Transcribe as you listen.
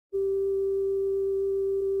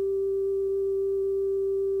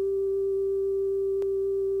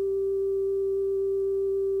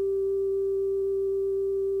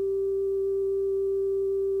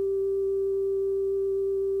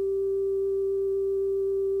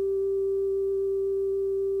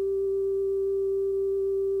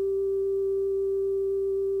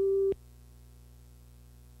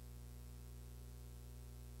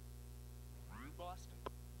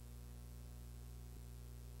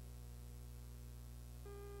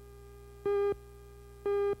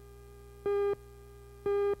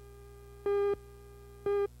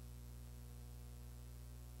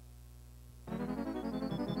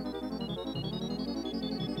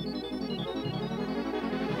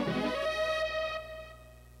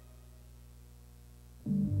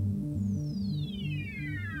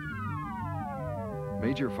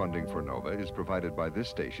Major funding for NOVA is provided by this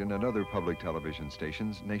station and other public television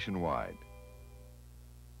stations nationwide.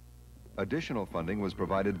 Additional funding was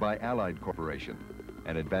provided by Allied Corporation,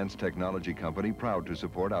 an advanced technology company proud to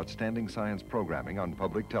support outstanding science programming on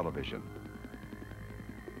public television.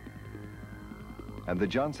 And the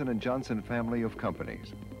Johnson & Johnson family of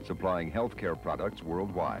companies, supplying healthcare products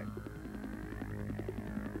worldwide.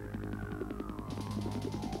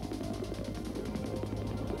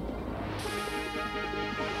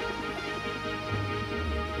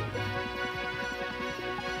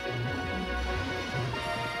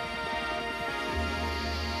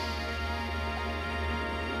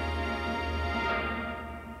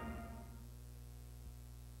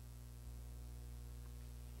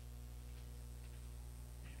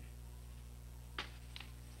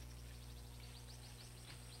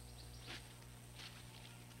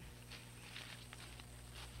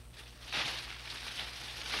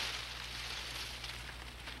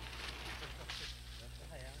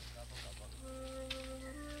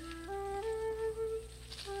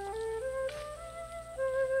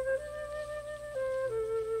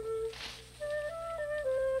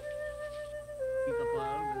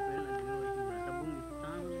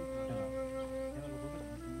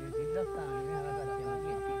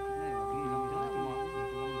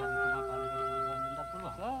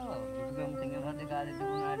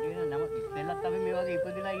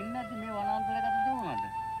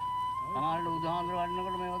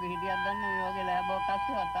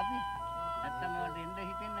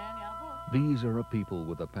 These are a people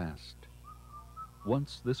with a past.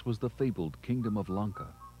 Once this was the fabled kingdom of Lanka,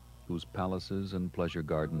 whose palaces and pleasure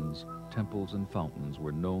gardens, temples and fountains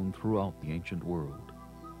were known throughout the ancient world.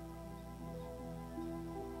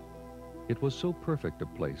 It was so perfect a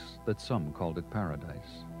place that some called it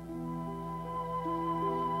paradise.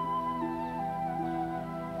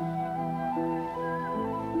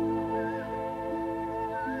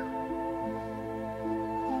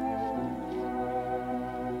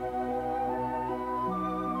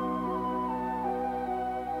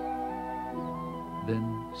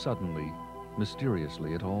 Then, suddenly,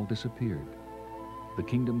 mysteriously, it all disappeared. The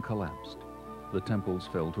kingdom collapsed. The temples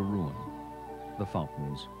fell to ruin. The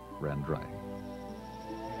fountains ran dry.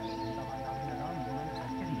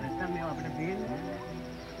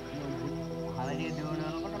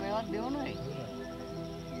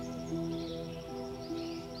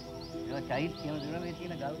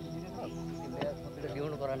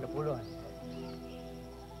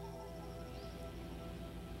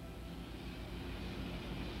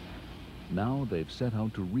 Now they've set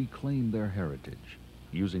out to reclaim their heritage,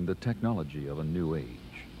 using the technology of a new age.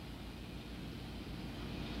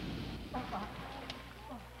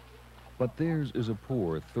 But theirs is a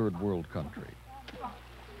poor third world country.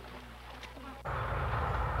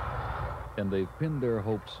 And they've pinned their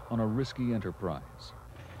hopes on a risky enterprise.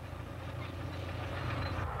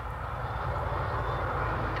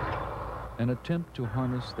 An attempt to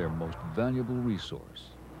harness their most valuable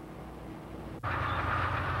resource: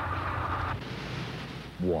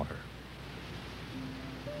 water.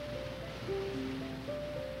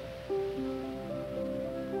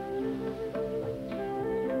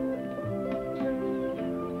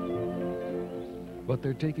 But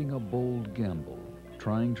they're taking a bold gamble,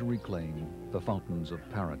 trying to reclaim the fountains of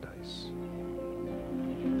paradise.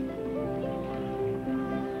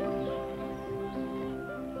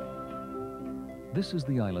 This is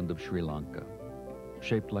the island of Sri Lanka,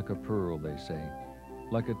 shaped like a pearl, they say,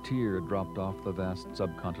 like a tear dropped off the vast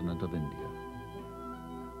subcontinent of India.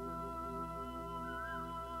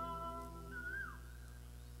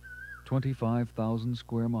 "25,000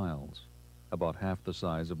 square miles, about half the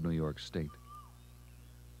size of New York State.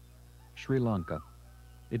 Sri Lanka.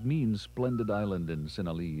 It means splendid island in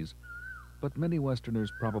Sinhalese, but many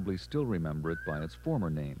Westerners probably still remember it by its former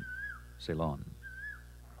name, Ceylon.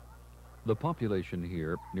 The population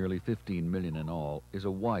here, nearly 15 million in all, is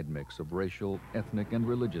a wide mix of racial, ethnic, and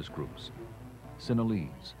religious groups: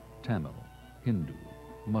 Sinhalese, Tamil, Hindu,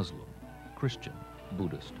 Muslim, Christian,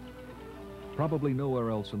 Buddhist. Probably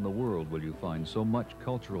nowhere else in the world will you find so much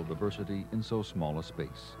cultural diversity in so small a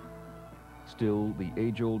space. Still, the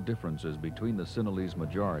age-old differences between the Sinhalese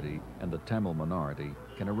majority and the Tamil minority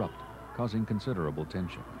can erupt, causing considerable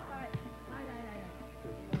tension.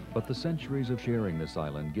 But the centuries of sharing this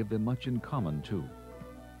island give them much in common, too.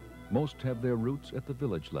 Most have their roots at the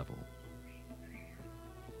village level.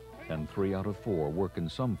 And 3 out of 4 work in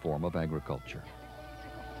some form of agriculture.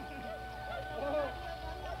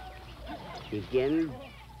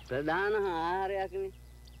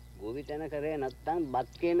 ගෝවිතැන කරේ නැත්තම් බත්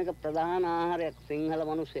කියන එක ප්‍රධාන ආහාරයක් සිංහල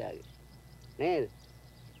මිනිස්සයාගේ නේද?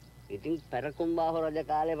 ඉතින් පෙරකුම්බාහු රජ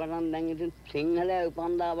කාලේ පටන් දැන් ඉතින් සිංහලයේ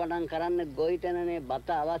උපන්දා පටන් කරන්නේ ගොවිතැනනේ බත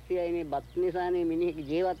අවශ්‍යයිනේ බත් නිසානේ මිනිහෙක්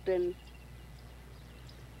ජීවත් වෙන්නේ.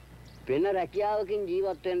 වෙන රැකියාවකින්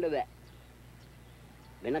ජීවත් වෙන්න බෑ.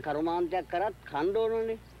 වෙන කර්මාන්තයක් කරත් කන්න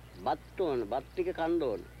ඕනනේ. බත් ඕන, බත් ටික කන්න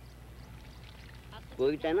ඕන.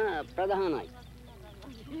 ගොවිතැන ප්‍රධානයි.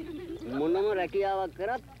 මොනම රැකියාවක්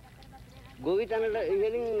කරත් ගොවිතැනට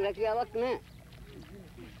ඉහළින් රැකියාවක් නැහැ.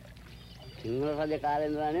 සිංහල රජ කාලේ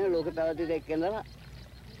ඉඳලා නේ ලෝක පැවතිද එක්කෙනලා.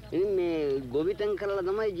 ඉතින් මේ ගොවිතැන් කරලා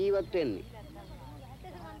තමයි ජීවත් වෙන්නේ.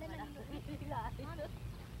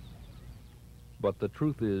 But the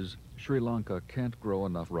truth is, Sri Lanka can't grow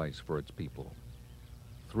enough rice for its people.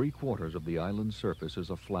 3/4 of the island's surface is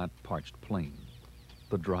a flat, parched plain,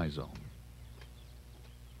 the dry zone.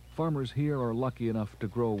 Farmers here are lucky enough to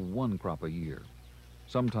grow one crop a year,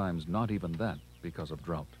 sometimes not even that because of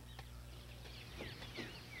drought.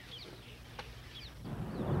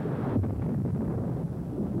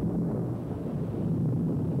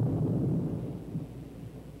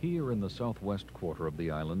 Here in the southwest quarter of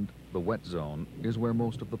the island, the wet zone is where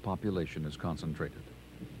most of the population is concentrated.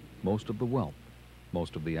 Most of the wealth,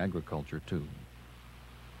 most of the agriculture too.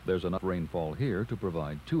 There's enough rainfall here to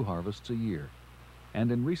provide 2 harvests a year.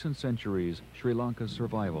 And in recent centuries, Sri Lanka's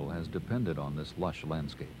survival has depended on this lush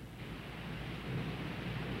landscape.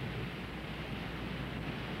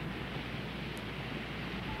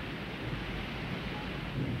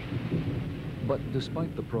 But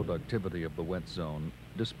despite the productivity of the wet zone,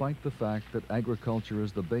 despite the fact that agriculture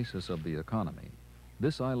is the basis of the economy,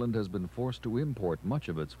 this island has been forced to import much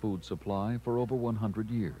of its food supply for over 100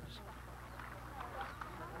 years.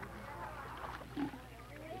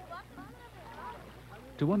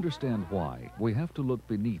 To understand why, we have to look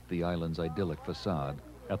beneath the island's idyllic facade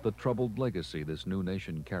at the troubled legacy this new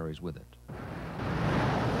nation carries with it.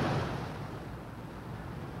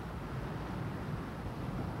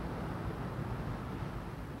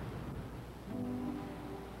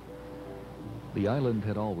 The island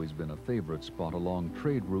had always been a favorite spot along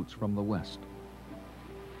trade routes from the west.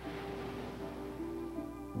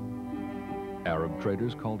 Arab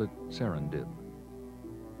traders called it Serendib,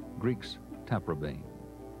 Greeks Taprobane.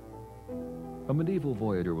 A medieval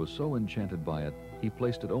voyager was so enchanted by it, he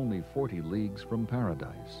placed it only 40 leagues from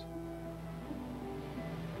paradise.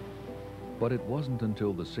 But it wasn't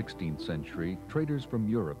until the 16th century traders from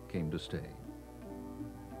Europe came to stay.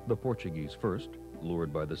 The Portuguese first,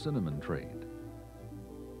 lured by the cinnamon trade.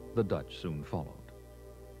 The Dutch soon followed.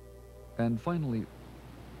 And finally,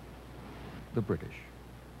 the British.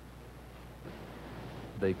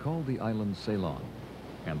 They called the island Ceylon,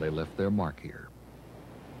 and they left their mark here.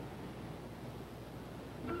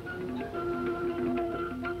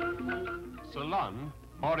 Ceylon,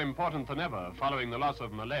 more important than ever following the loss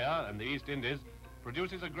of Malaya and the East Indies,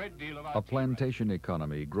 produces a great deal of... A plantation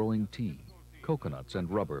economy growing tea, coconuts, and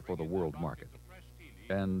rubber for the world market,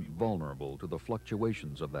 and vulnerable to the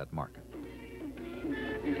fluctuations of that market.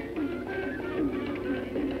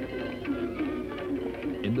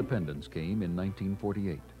 Independence came in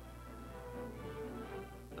 1948.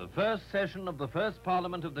 The first session of the first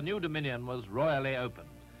Parliament of the new Dominion was royally opened,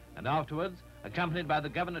 and afterwards, accompanied by the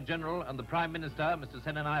Governor-General and the Prime Minister, Mr.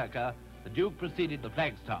 Senanayake, the Duke proceeded to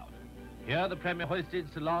Flagstaff. Here the Premier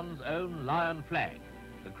hoisted Ceylon's own lion flag.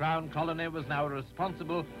 The Crown Colony was now a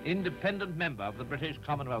responsible, independent member of the British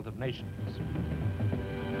Commonwealth of Nations.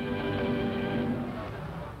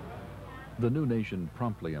 The new nation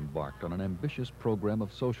promptly embarked on an ambitious program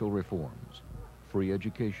of social reforms, free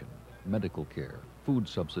education, medical care, food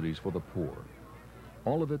subsidies for the poor.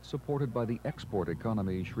 All of it supported by the export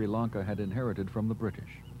economy Sri Lanka had inherited from the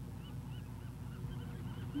British.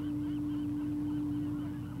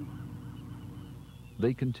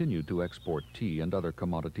 They continued to export tea and other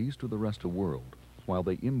commodities to the rest of the world, while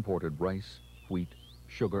they imported rice, wheat,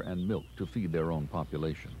 sugar, and milk to feed their own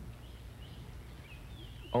population.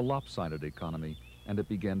 A lopsided economy, and it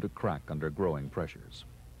began to crack under growing pressures.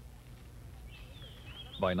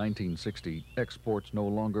 By 1960, exports no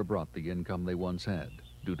longer brought the income they once had,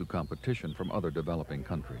 due to competition from other developing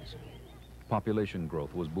countries. Population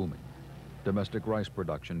growth was booming. Domestic rice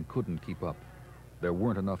production couldn't keep up. There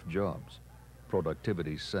weren't enough jobs.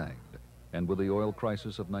 Productivity sagged, and with the oil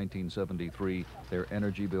crisis of 1973, their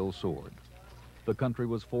energy bill soared. The country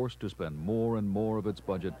was forced to spend more and more of its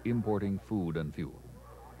budget importing food and fuel.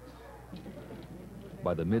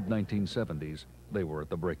 By the mid-1970s, they were at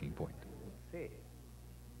the breaking point.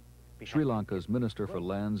 Sri Lanka's Minister for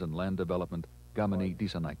Lands and Land Development, Gamini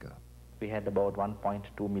Dissanayake. We had about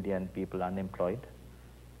 1.2 million people unemployed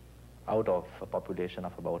out of a population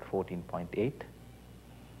of about 14.8.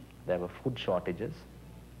 There were food shortages.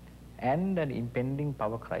 and an impending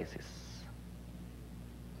power crisis,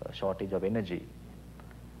 a shortage of energy,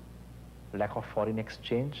 lack of foreign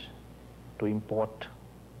exchange to import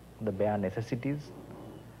the bare necessities,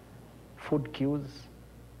 food queues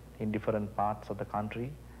in different parts of the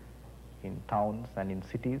country, in towns and in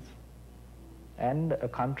cities, and a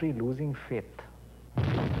country losing faith.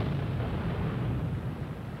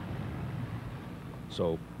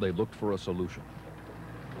 So they looked for a solution.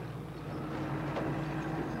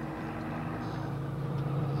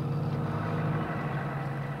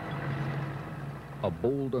 A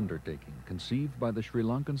bold undertaking conceived by the Sri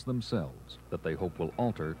Lankans themselves that they hope will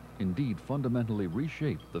alter, indeed fundamentally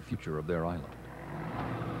reshape, the future of their island.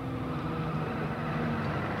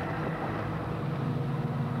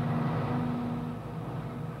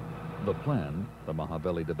 The plan, the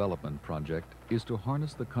Mahaveli Development Project, is to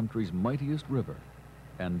harness the country's mightiest river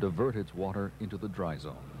and divert its water into the dry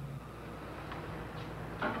zone.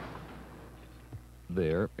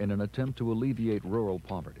 There, in an attempt to alleviate rural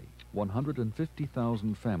poverty,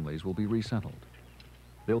 150,000 families will be resettled.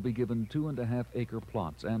 They'll be given 2.5-acre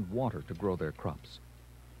plots and water to grow their crops.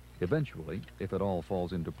 Eventually, if it all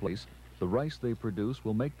falls into place, the rice they produce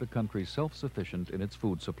will make the country self-sufficient in its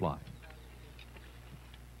food supply.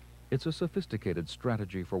 It's a sophisticated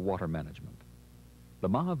strategy for water management. The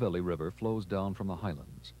Mahaveli River flows down from the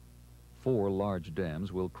highlands. 4 large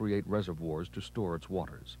dams will create reservoirs to store its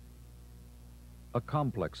waters. A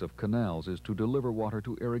complex of canals is to deliver water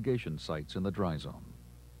to irrigation sites in the dry zone.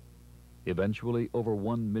 Eventually, over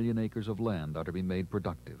 1 million acres of land are to be made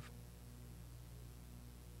productive.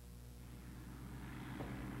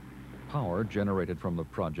 Power generated from the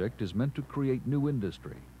project is meant to create new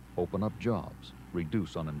industry, open up jobs,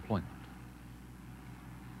 reduce unemployment.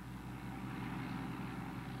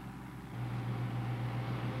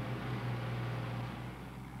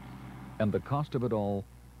 And the cost of it all,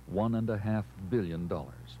 $1.5 billion.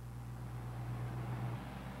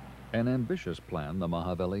 An ambitious plan, the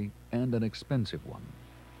Mahaveli, and an expensive one.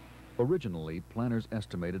 Originally, planners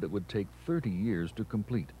estimated it would take 30 years to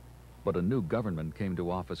complete, but a new government came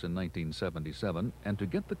to office in 1977, and to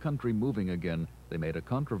get the country moving again, they made a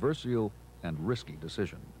controversial and risky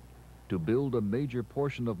decision: to build a major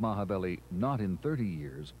portion of Mahaveli not in 30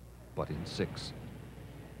 years, but in 6.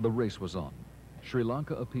 The race was on. Sri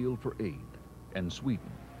Lanka appealed for aid, and Sweden,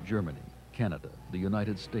 Germany, Canada, the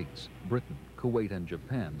United States, Britain, Kuwait, and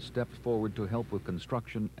Japan stepped forward to help with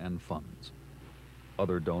construction and funds.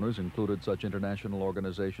 Other donors included such international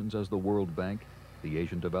organizations as the World Bank, the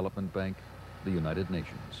Asian Development Bank, the United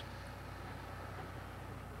Nations.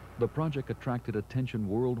 The project attracted attention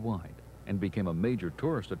worldwide and became a major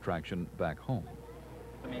tourist attraction back home.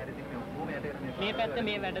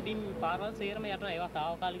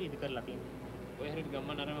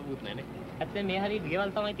 ඇත්තේ මේ හරිය ගෙවල්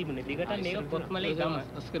තමයි තිබුණේ. දිගට මේක කොත්මලේ ගම.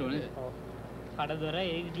 කඩදොර ඒ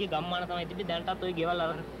විදිහේ ගම්මාන තමයි තිබ්බේ. දැනටත් ওই ගෙවල්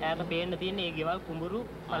අර ඈත පේන්න තියෙන්නේ ඒ ගෙවල් කුඹුරු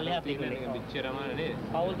පල්ලෙහා තිබුණේ. මෙච්චරම නේ.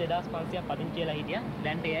 පවුල් 2500ක් පදිංචි වෙලා හිටියා.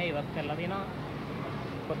 දැන්ට ඒ අය ඉවත් කරලා තියෙනවා.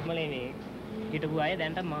 කොත්මලේ මේ හිටපු අය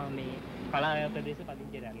දැන්ට මේ කලාව ප්‍රදේශ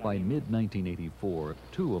පදිංචි වෙලා. By mid-1984,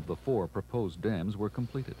 2 of the 4 proposed dams were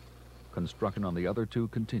completed. Construction on the other 2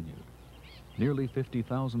 continued. Nearly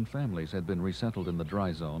 50,000 families had been resettled in the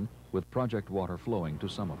dry zone, with project water flowing to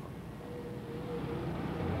some of them.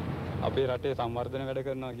 අපේ රටේ සංවර්ධන වැඩ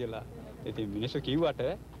කරනවා කියලා. ඉතින් මිනිස්සු කිව්වට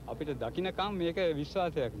අපිට දකින්නකම් මේක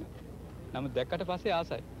විශ්වාසයක් නෑ. නමුත් දැක්කට පස්සේ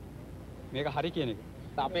ආසයි. මේක හරි කියන එක.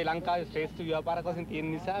 අපේ ලංකාවේ ශ්‍රේෂ්ඨ ව්‍යාපාරක වශයෙන්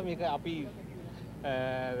තියෙන නිසා මේක අපි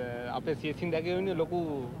අපේ සියසින් දැකගෙන ලොකු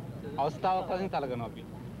අවස්ථාවක් වශයෙන් සැලකනවා අපි.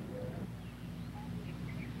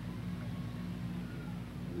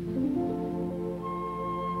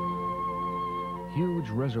 Huge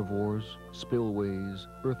reservoirs, spillways,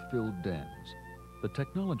 earth-filled dams. The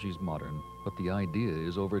technology is modern, but the idea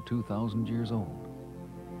is over 2,000 years old.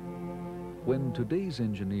 When today's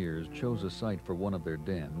engineers chose a site for one of their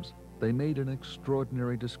dams, they made an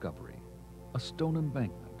extraordinary discovery: a stone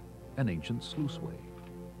embankment, an ancient sluiceway.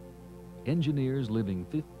 Engineers living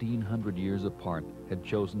 1,500 years apart had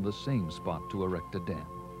chosen the same spot to erect a dam.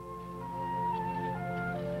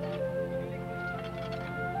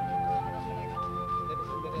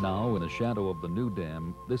 Now, in the shadow of the new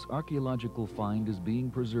dam, this archaeological find is being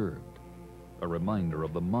preserved, a reminder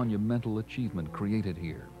of the monumental achievement created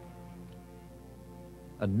here.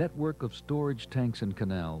 A network of storage tanks and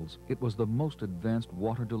canals, it was the most advanced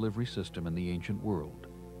water delivery system in the ancient world.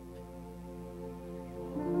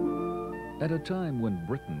 At a time when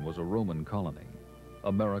Britain was a Roman colony,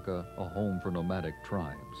 America a home for nomadic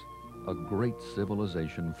tribes, a great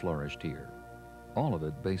civilization flourished here, all of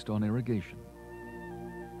it based on irrigation.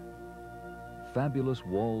 Fabulous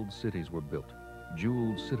walled cities were built,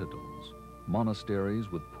 jeweled citadels, monasteries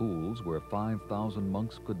with pools where 5,000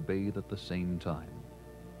 monks could bathe at the same time.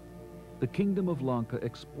 The Kingdom of Lanka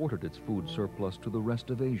exported its food surplus to the rest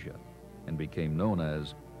of Asia and became known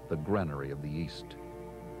as the Granary of the East.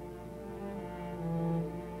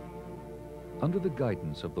 Under the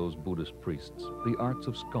guidance of those Buddhist priests, the arts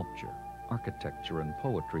of sculpture, architecture, and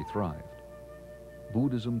poetry thrived.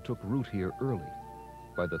 Buddhism took root here early,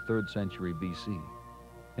 by the 3rd century BC,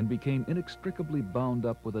 and became inextricably bound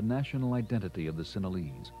up with the national identity of the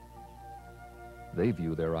Sinhalese. They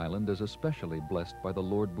view their island as especially blessed by the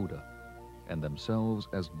Lord Buddha, and themselves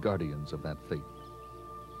as guardians of that faith.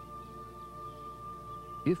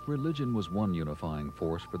 If religion was one unifying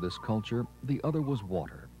force for this culture, the other was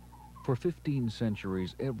water. For 15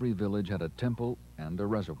 centuries, every village had a temple and a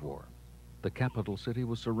reservoir. The capital city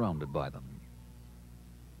was surrounded by them.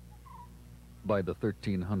 By the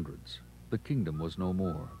 1300s, the kingdom was no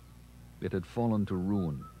more. It had fallen to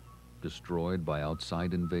ruin, destroyed by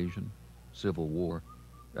outside invasion, civil war,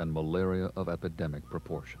 and malaria of epidemic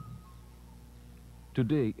proportion.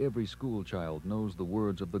 Today, every school child knows the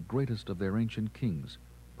words of the greatest of their ancient kings,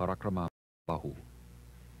 Parakrama Bahu.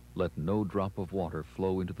 Let no drop of water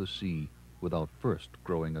flow into the sea without first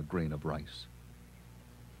growing a grain of rice.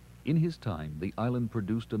 In his time, the island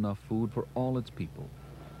produced enough food for all its people,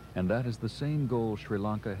 and that is the same goal Sri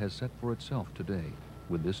Lanka has set for itself today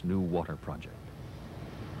with this new water project.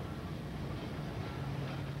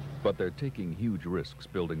 But they're taking huge risks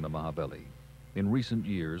building the Mahabeli. In recent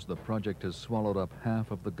years, the project has swallowed up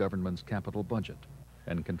half of the government's capital budget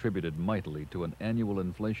and contributed mightily to an annual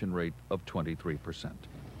inflation rate of 23%.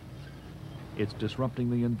 It's disrupting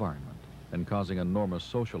the environment and causing enormous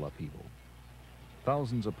social upheaval.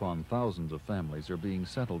 Thousands upon thousands of families are being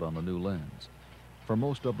settled on the new lands. For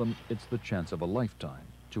most of them, it's the chance of a lifetime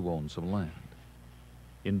to own some land.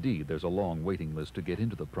 Indeed, there's a long waiting list to get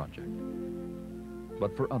into the project.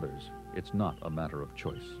 But for others, it's not a matter of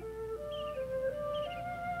choice.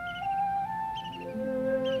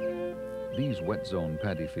 These wet zone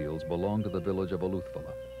paddy fields belong to the village of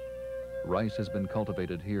Aluthvala. Rice has been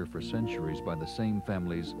cultivated here for centuries by the same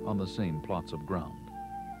families on the same plots of ground.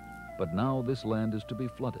 But now this land is to be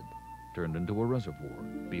flooded, turned into a reservoir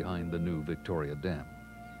behind the new Victoria Dam.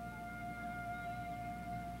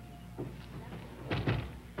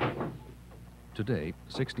 Today,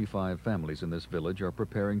 65 families in this village are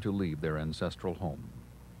preparing to leave their ancestral home.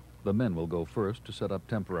 The men will go first to set up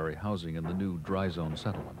temporary housing in the new dry zone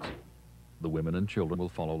settlements. The women and children will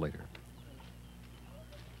follow later.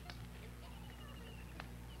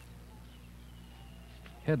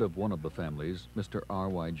 Head of one of the families, Mr.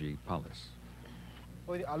 R.Y.G. Pallas.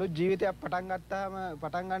 ඔය අලුත් ජීවිතයක් පටන් ගත්තාම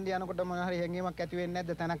පටන් ගන්න යනකොට මොන හරි හැංගීමක් ඇති වෙන්නේ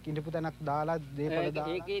නැද්ද තැනක් ඉඳපු තැනක් දාලා දේපල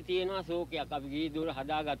දාලා ඒකේ තියෙනවා ශෝකයක් අපි ගිහි දුර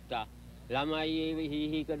හදාගත්තා ළමයි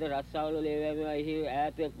හීහිකඩ රස්සාවල ලේවැම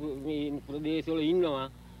ඈත ප්‍රදේශවල ඉන්නවා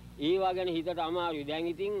ඒවා ගැන හිතට අමාරුයි දැන්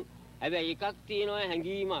ඉතින් හැබැයි එකක් තියෙනවා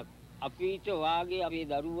හැංගීමක් අපිට වාගේ අපේ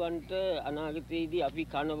දරුවන්ට අනාගතයේදී අපි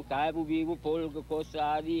කන කායපු බීපු පොල් කොස්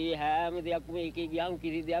ආදී හැම දෙයක්ම එකේ ගියාම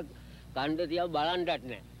කිසි දෙයක් කණ්ඩ තියා බලන්නට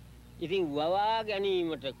නැහැ ඉතින් වවා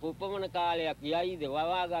ගැනීමට කොපමණ කාලයක් යයිද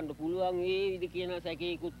වවා ගන්න පුළුවන් වේවිද කියන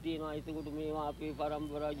සැකේකුත් තියෙනවා ඒකට මේවා අපේ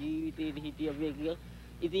පරම්පරා ජීවිතේදී හිටිය මේ කිය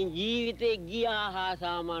ඉතින් ජීවිතේ ගියා හා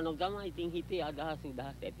සාමානව තමයි ඉතින් හිතේ අදහස්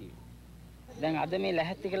උදහස් ඇති දැන් අද මේ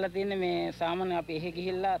ලැහැත්ති කරලා තියෙන්නේ මේ සාමාන්‍ය අපි එහෙ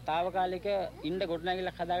ගිහිල්ලා తాවකාලික ඉන්න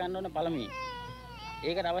ගොඩනැගිල්ලක් හදා ගන්න ඕනේ පළමුවෙන්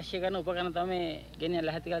ඒකට අවශ්‍ය කරන උපකරණ තමයි ගෙනියලා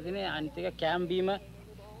ලැහැත්ති කරලා තියෙන්නේ අනිත් එක කැම් බීම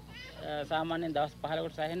සාමාන්‍යයෙන් දවස්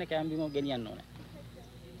 15කට සැහෙන්න කැම් බීම ගෙනියන්න ඕනේ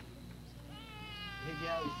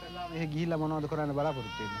එහෙ ගිහිල්ලා මොනවද කරන්න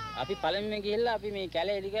බලාපොරොත්තු වෙන්නේ? අපි පළමුවෙන් ගිහිල්ලා අපි මේ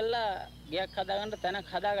කැලේ එලි කරලා ගයක් හදාගන්න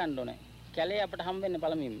තැනක් හදා ගන්න ඕනේ. කැලේ අපිට හම්බ වෙන්නේ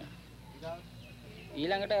පළමුවෙන්ම.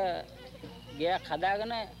 ඊළඟට ගයක්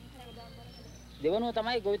හදාගෙන දෙවනුව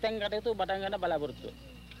තමයි ගොවිතැන් කටයුතු පටන් ගන්න බලාපොරොත්තු වෙන්නේ.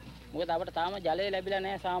 මොකද අපිට තාම ජලය ලැබිලා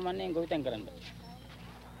නැහැ සාමාන්‍යයෙන් ගොවිතැන් කරන්න.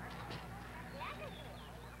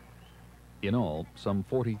 In all, some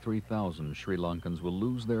 43,000 Sri Lankans will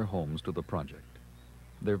lose their homes to the project.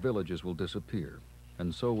 Their villages will disappear,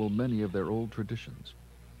 and so will many of their old traditions.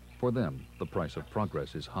 For them, the price of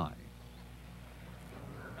progress is high.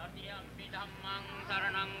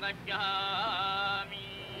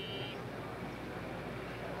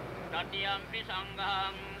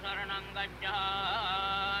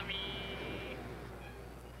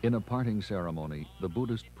 In a parting ceremony, the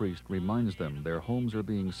Buddhist priest reminds them their homes are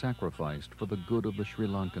being sacrificed for the good of the Sri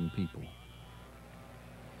Lankan people.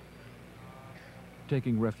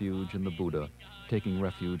 Taking refuge in the Buddha, taking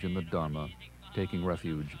refuge in the Dharma, taking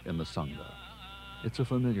refuge in the Sangha. It's a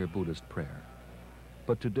familiar Buddhist prayer.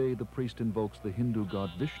 But today the priest invokes the Hindu god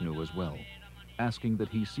Vishnu as well, asking that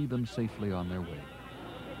he see them safely on their way.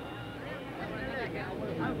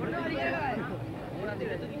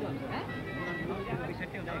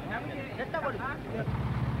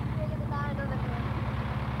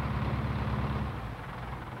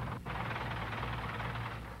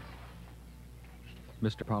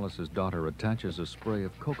 Mr. Pallas's daughter attaches a spray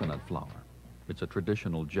of coconut flower. It's a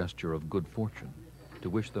traditional gesture of good fortune, to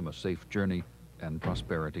wish them a safe journey and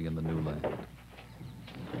prosperity in the new land.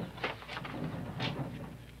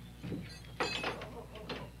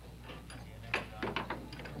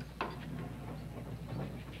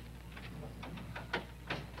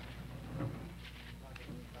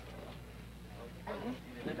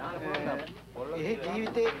 එහෙ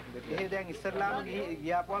ජීවිතේ එහෙ දැන් ඉස්සරලාම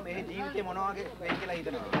ගියාපුවම එහෙ ජීවිතේ මොනවා වගේ වෙයි කියලා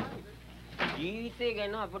හිතනවා. ජීවිතේ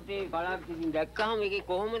ගැන අපිට බලන්න ඉතින් දැක්කම මේකේ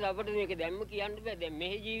කොහොමද අපිට මේක දැම්ම කියන්න බෑ. දැන්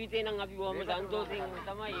මෙහි ජීවිතේ නම් අපි බොහොම සන්තෝෂයෙන්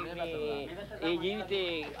තමයි මේ ජීවිතේ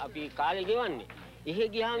අපි කාලේ ගෙවන්නේ. එහෙ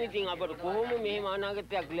ගියාම ඉතින් අපිට කොහොම මෙහෙම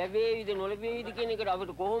අනාගතයක් ලැබෙයිද නොලැබෙයිද කියන එකට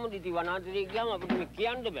අපිට කොහොමද ඉතින් වනාන්තරේ ගියාම අපිට මේ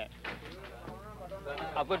කියන්න බෑ.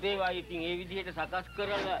 අපිට ඒවා ඉතින් ඒ විදිහට සකස්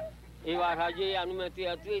කරලා ඒවා රජයේ අනුමැතිය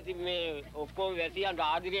ඇතුව ඉතින් මේ ඔක්කොම වැසියන්ට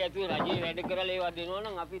ආදරය ඇතුව රජයේ වැඩ කරලා ඒවා දෙනවා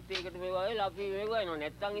නම් අපිත් ඒකට මේවා වෙලා අපි මේවා එනවා.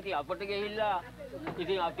 නැත්තම් ඉතින් අපිට ගිහිල්ලා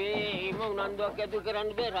ඉතින් අපේ එහෙම උනන්දුවක් ඇතුව කරන්න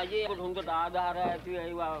බෑ. රජයේ හොඳට ආධාර ඇතුව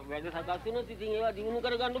ඒවා වැඩ සකස් වුණොත් ඉතින් ඒවා දිනු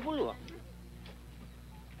කරගන්න පුළුවන්.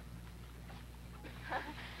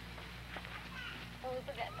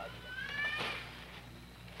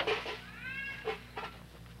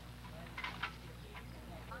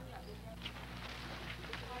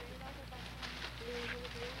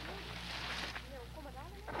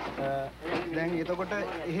 දැන් එතකොට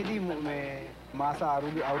එහෙදි මේ මාස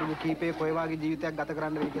අවුරුදු කීපයක කොයි වගේ ජීවිතයක් ගත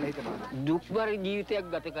කරන්න වෙයි කියලා හිතනවා. දුක්බර ජීවිතයක්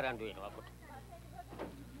ගත කරන්න වෙනවා අපට.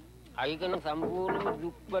 අයිකන සම්පූර්ණ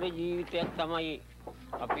දුක්බර ජීවිතයක් තමයි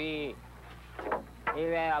අපි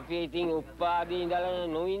අපි ඉතින් උපාදී ඉඳලා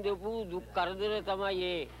නොවිඳපු දුක් කරදර තමයි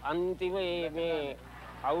ඒ අන්තිම මේ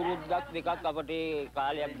අවුරුද්දක් දෙකක් අපට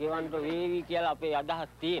කාලයක් ගෙවන්න වේවි කියලා අපේ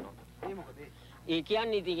අදහස් තියෙනවා. ඒ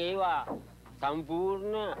කියන්නේ ඉතින් ඒවා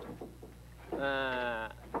සම්පූර්ණ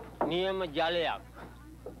නියම ජලයක්.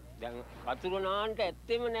 දැන් වතුර නාන්න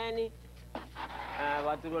ඇත්තෙම නෑනේ.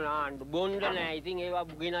 වතුර නාන්න බොන්න නෑ. ඉතින් ඒවා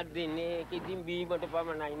ගෙනත් දෙන්නේ ඒක ඉතින් බීමට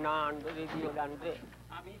පමණයි නාන්න රෙදි වලන්ට.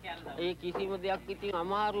 ඒ කිසිම දෙයක් ඉතින්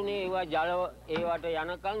අමාරුනේ. ඒවා ජල ඒවට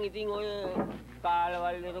යනකම් ඉතින් ඔය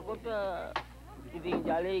කාලවල වෙනකොට ඉතින්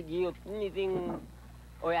ජලේ ගියොත් ඉතින්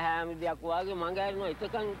ඔය හැම දෙයක් වාගේ මඟ හැරෙනවා.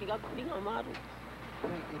 එතකන් ටිකක් ඉතින් අමාරුයි.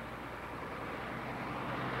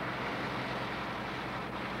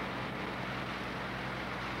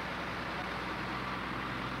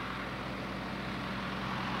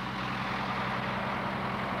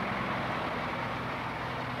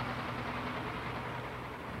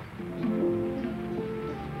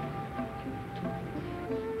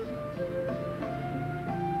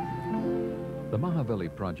 The Mahaveli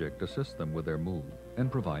project assists them with their move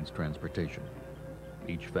and provides transportation.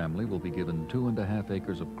 Each family will be given 2.5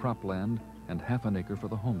 acres of cropland and half an acre for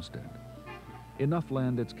the homestead. Enough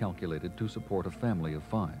land, it's calculated, to support a family of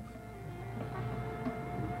 5.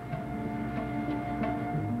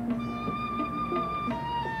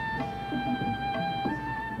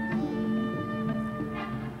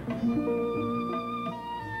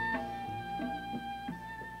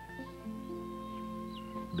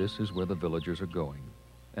 This is where the villagers are going,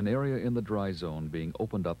 an area in the dry zone being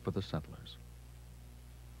opened up for the settlers.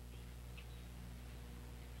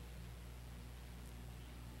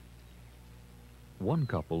 One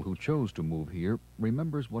couple who chose to move here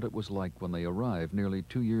remembers what it was like when they arrived nearly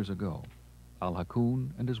 2 years ago.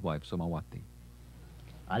 Al-Hakoon and his wife Samawati.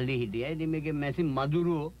 Ali hidiya dimege mesi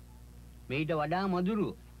maduru meita wada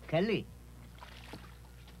maduru kelle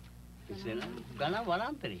isena gana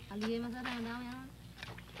wanantare ali masara dama yana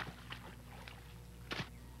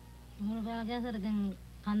මොන කාගේ සර දැන්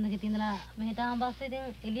කන්දක තියඳලා මෙහෙට ආන් පස්සේ ඉතින්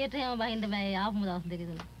එළියට යම බහින්න බෑ ආපුම දවස් දෙක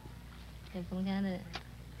තුන ඒක මොන කියන්නේ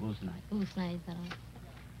උස්නායි තරම්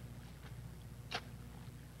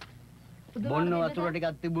බොන්න වතුර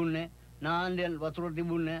ටිකක් තිබුණේ නාන්දෙන් වතුර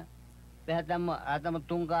තිබුණේ පැහැතම ආතම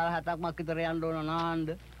 3 කාල 7ක්ම විතර යන්න ඕන නාන්ද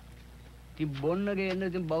ඉතින් බොන්න ගේන්න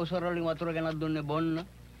ඉතින් බවුසර වලින් වතුර ගෙනත් දුන්නේ බොන්න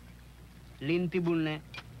ලින් තිබුණේ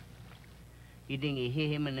ඉතින් එහෙ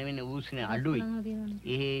එහෙම නෙවෙයි ඌස්නේ අඩුයි.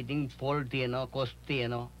 එහෙ ඉතින් පොල් තියනවා, කොස්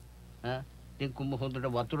තියනවා. ඉතින් කුඹ හොඳට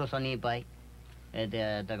වතුර සනීපයි.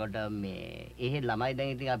 එතකොට මේ එහෙ ළමයි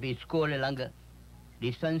දැන් ඉතින් අපි ඉස්කෝලේ ළඟ,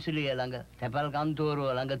 ඩිස්පෙන්සරිය ළඟ, තැපල් කන්තෝරුව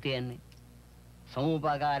ළඟ තියෙන්නේ.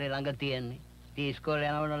 සමුපාකාරය ළඟ තියෙන්නේ. ඉතින් ඉස්කෝලේ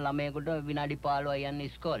යනකොට ළමයෙකුට විනාඩි 15යි යන්නේ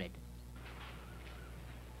ඉස්කෝලේට.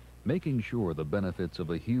 Making sure the benefits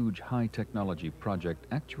of a huge high-technology project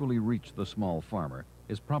actually reach the small farmer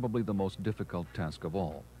is probably the most difficult task of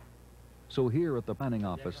all. So here at the planning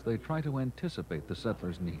office, they try to anticipate the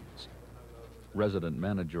settlers' needs. Resident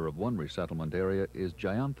manager of one resettlement area is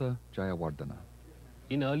Jayantha Jayawardena.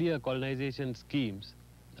 In earlier colonization schemes,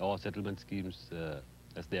 or settlement schemes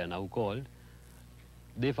as they are now called,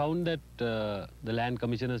 they found that the land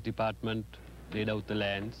commissioners department laid out the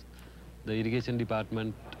lands, the irrigation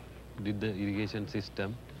department did the irrigation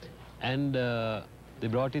system, and they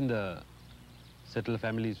brought in the settler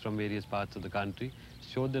families from various parts of the country,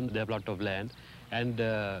 showed them their plot of land, and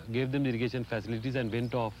gave them the irrigation facilities and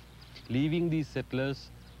went off, leaving these settlers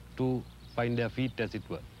to find their feet, as it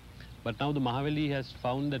were. But now the Mahaweli has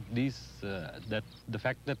found that that the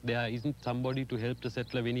fact that there isn't somebody to help the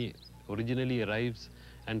settler when he originally arrives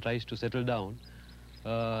and tries to settle down,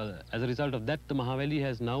 as a result of that, the Mahaweli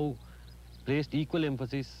has now placed equal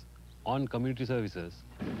emphasis on community services.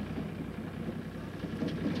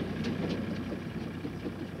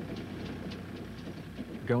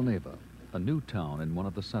 Galneva, a new town in one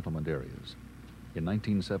of the settlement areas. In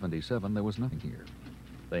 1977, there was nothing here.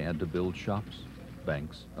 They had to build shops,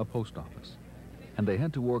 banks, a post office. And they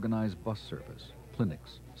had to organize bus service,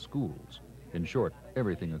 clinics, schools. In short,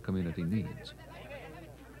 everything a community needs.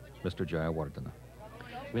 Mr. Jayawardena.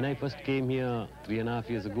 When I first came here 3.5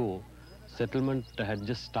 years ago, settlement had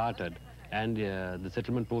just started, and the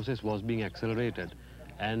settlement process was being accelerated.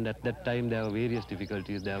 And at that time, there were various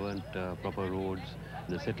difficulties. There weren't proper roads.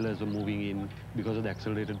 The settlers were moving in. Because of the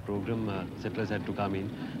accelerated program, settlers had to come in.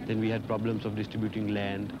 Then we had problems of distributing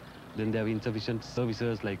land. Then there were insufficient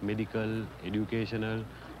services like medical, educational,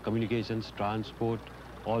 communications, transport,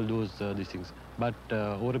 all those these things. But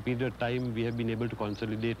over a period of time, we have been able to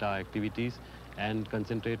consolidate our activities and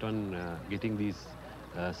concentrate on getting these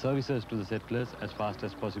services to the settlers as fast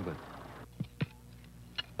as possible.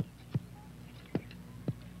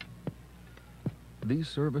 These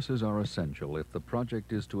services are essential if the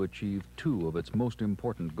project is to achieve two of its most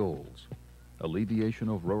important goals: alleviation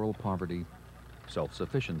of rural poverty,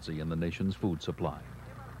 self-sufficiency in the nation's food supply.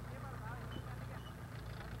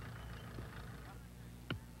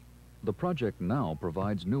 The project now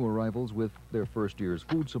provides new arrivals with their first year's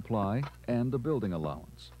food supply and a building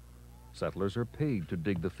allowance. Settlers are paid to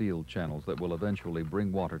dig the field channels that will eventually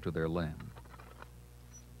bring water to their land.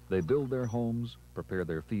 They build their homes, prepare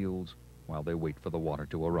their fields, while they wait for the water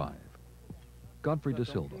to arrive. Godfrey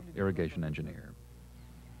desilva, irrigation engineer.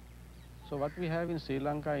 So what we have in Sri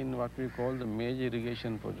Lanka in what we call the major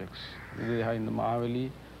irrigation projects, either in the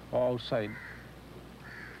Mahaweli or outside,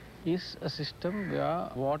 is a system where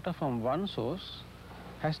water from one source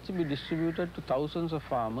has to be distributed to thousands of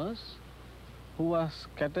farmers who are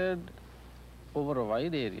scattered over a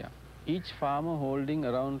wide area, each farmer holding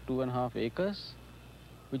around 2.5 acres,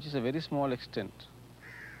 which is a very small extent.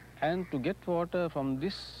 And to get water from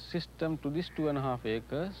this system to this 2.5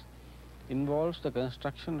 acres involves the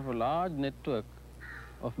construction of a large network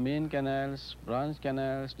of main canals, branch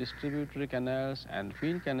canals, distributory canals, and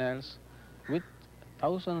field canals with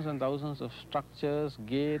thousands and thousands of structures,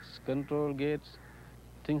 gates, control gates,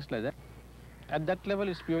 things like that. At that level,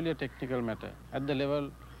 it's purely a technical matter. At the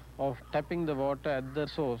level of tapping the water at the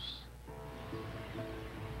source.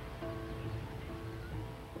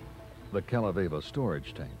 The Kalaveva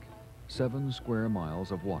storage tank, 7 square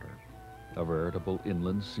miles of water, a veritable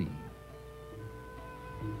inland sea.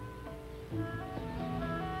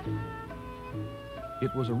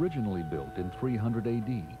 It was originally built in 300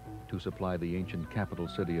 AD to supply the ancient capital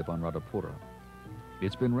city of Anuradhapura.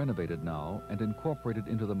 It's been renovated now and incorporated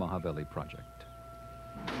into the Mahaweli project.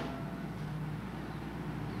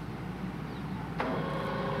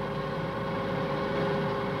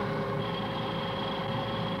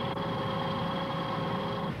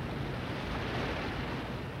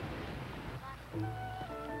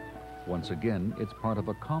 Once again, it's part of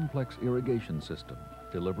a complex irrigation system,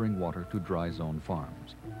 delivering water to dry zone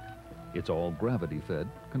farms. It's all gravity-fed,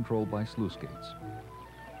 controlled by sluice gates.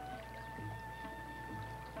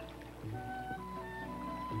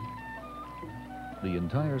 The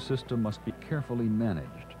entire system must be carefully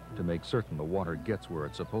managed to make certain the water gets where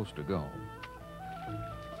it's supposed to go.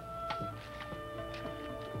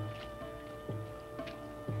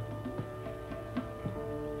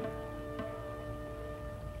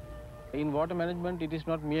 In water management, it is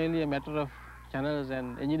not merely a matter of channels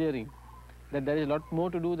and engineering. That there is a lot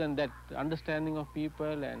more to do than that. Understanding of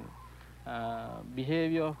people and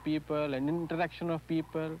behavior of people and interaction of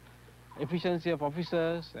people, efficiency of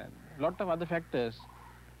officers, and a lot of other factors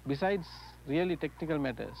besides really technical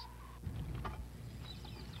matters.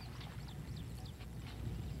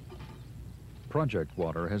 Project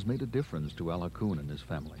water has made a difference to Alakun and his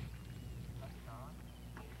family.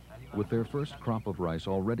 With their first crop of rice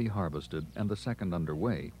already harvested and the second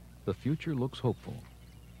underway, the future looks hopeful.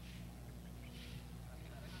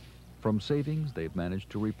 From savings, they've managed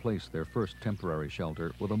to replace their first temporary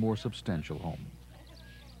shelter with a more substantial home.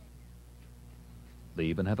 They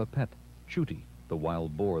even have a pet, Chuti, the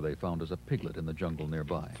wild boar they found as a piglet in the jungle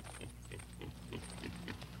nearby.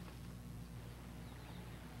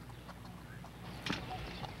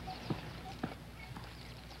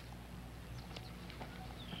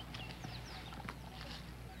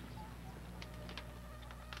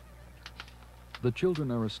 The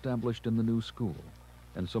children are established in the new school,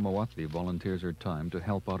 and Somawati volunteers her time to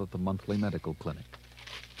help out at the monthly medical clinic.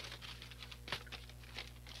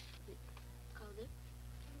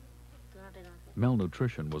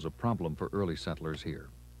 Malnutrition was a problem for early settlers here.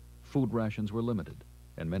 Food rations were limited,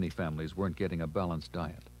 and many families weren't getting a balanced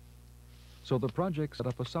diet. So the project set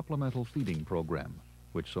up a supplemental feeding program,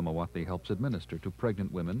 which Somawati helps administer to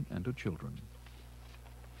pregnant women and to children.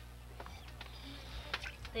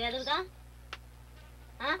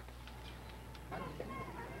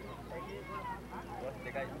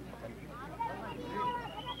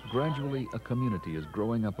 Gradually, a community is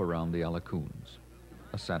growing up around the Alakuns.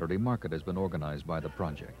 A Saturday market has been organized by the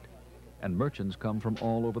project, and merchants come from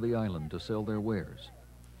all over the island to sell their wares: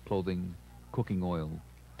 clothing, cooking oil,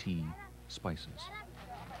 tea, spices.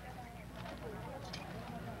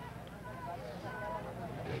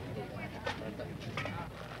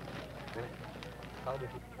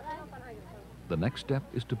 The next step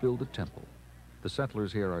is to build a temple. The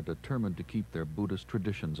settlers here are determined to keep their Buddhist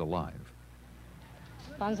traditions alive.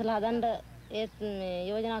 පන්සල හදන්න ඒත්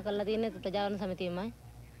යෝජනා කරලා තියෙන්නේ ප්‍රජාවරණ සමිතියමයි.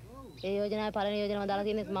 ඒ යෝජනාවේ පළවෙනි යෝජනාව දාලා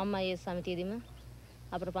තියෙන්නේ මමයි ඒ සමිතියදීම.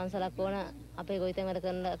 අපේ පන්සලක් ඕන, අපේ ගොවිතැන් වැඩ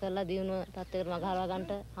කරලා දිනුව තත්ත්වයකට මග හරවා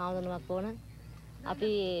ගන්නට හාමුදුරුවෝක් ඕන.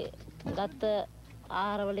 අපි ගත්ත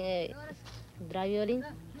ආහාර වලින් ද්‍රව්‍ය වලින්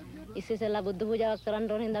ඉස්සෙල්ලා බුද්ධ පූජාවක්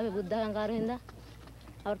කරන්න ඕන හින්දා අපි බුද්ධ අලංකාරය හින්දා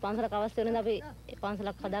අපේ පන්සලක් අවශ්‍ය වෙන හින්දා අපි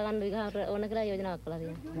පන්සලක් හදාගන්න විගහාර ඕන කියලා යෝජනාවක් කළා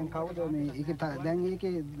තියෙනවා. දැන් කවුද මේ ඒකේ දැන්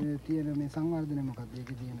ඒකේ තියෙන මේ සංවර්ධනය මොකක්ද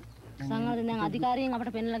ඒකේ තියෙන? සංවර්ධනය දැන් අධිකාරියෙන්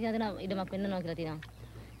අපිට පෙන්නලා කියලා දෙනවා ඉඩමක් පෙන්නනවා කියලා තියෙනවා.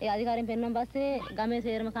 ඒ අධිකාරියෙන් පෙන්නුවන් පස්සේ ගමේ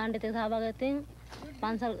සේරම කාණ්ඩෙත් එක්ක සහභාගීත්වයෙන්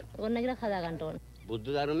පන්සල් ඕන කියලා හදා ගන්න ඕන. බුද්ධ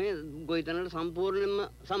ධර්මයේ ගොවිතැනට සම්පූර්ණයෙන්ම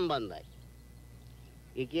සම්බන්ධයි.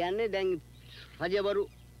 ඒ කියන්නේ දැන් රජවරු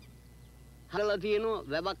හදලා තියෙනවා,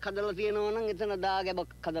 වැබක් හදලා තියෙනවා නම් එතන දාගැබක්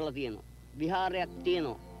හදලා තියෙනවා. විහාරයක්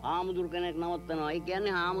තියෙනවා. ආමුදුර කෙනෙක් නවත්තනවා. ඒ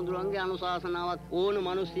කියන්නේ ආමුදුරන්ගේ අනුශාසනාවක් ඕන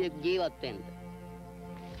මිනිස්සෙක් ජීවත් වෙන්න.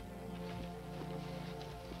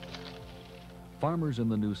 Farmers in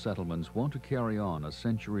the new settlements want to carry on a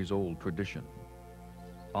centuries-old tradition,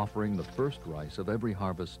 offering the first rice of every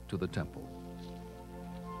harvest to the temple.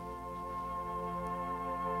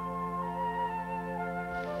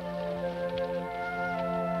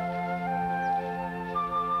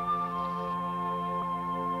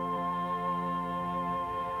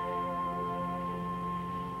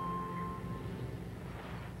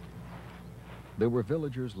 There were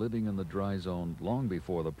villagers living in the dry zone long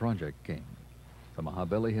before the project came. The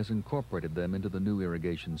Mahabeli has incorporated them into the new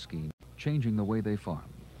irrigation scheme, changing the way they farm.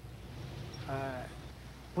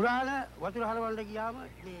 පුරාණ වතුර හරවන්න ගියාම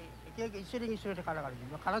මේ එක එක ඉස්සරින් ඉස්සරට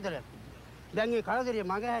කරදරයක්. දැන් මේ කරදරේ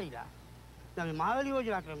මග හැරිලා. දැන් මේ මාවැලි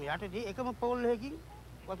යෝජනා ක්‍රමය යටතේ එකම පෝල් එකකින්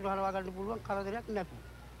වතුර හරවා ගන්න පුළුවන් කරදරයක් නැති.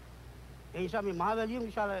 ඒ නිසා මේ මාවැලිය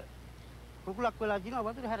විශාල කුකුලක් වෙලා දිනවා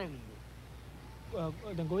වතුර හැරෙන්නේ.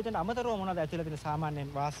 දැන් ගොවිතැන අමතරව මොනවද ඇතුළේ තියෙන සාමාන්‍ය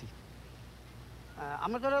වාසි?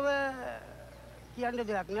 අමතරව කියන්න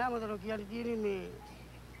දෙයක් නෑ. අමතරව කියන්න තියෙන්නේ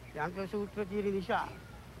මේ යන්ත්‍ර සූත්‍ර තියෙන නිසා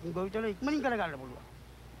මේ ගොවිතැන ඉක්මනින් කර ගන්න පුළුවන්.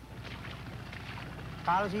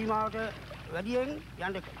 කාල සීමාවට වැඩියෙන්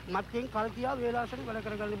යන්න මත්යෙන් කල් තියා වේලාසන වැඩ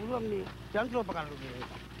කර ගන්න පුළුවන් මේ යන්ත්‍රෝපකරණ කියන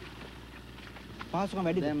එක. පාසුකම්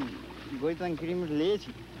වැඩිද? දැන් ගොවිතැන් කිරීමට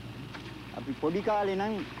ලේසි. අපි පොඩි කාලේ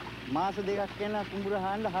නම් මාස දෙකක් යන කුඹුර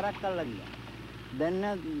හාන්න හරක් අල්ලලා ගියා. දැන්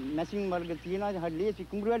මැෂින් වර්ග තියෙනවා හරි ලේසි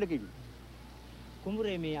කුඹුර වැඩ කිරීම.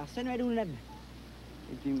 කුඹුරේ මේ අස්වැන්න වැඩුනේ නැද්ද?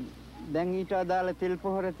 ඉතින් දැන් ඊට අදාළ තෙල්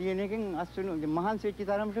පොහොර තියෙන එකෙන් අස්වැන්න මහන්සි වෙච්ච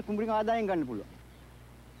තරමට කුඹුරින් ආදාயம் ගන්න පුළුවන්.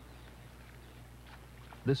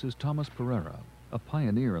 This is Thomas Pereira, a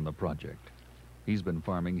pioneer in the project. He's been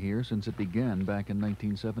farming here since it began back in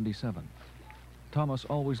 1977. Thomas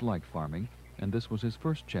always liked farming, and this was his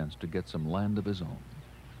first chance to get some land of his own.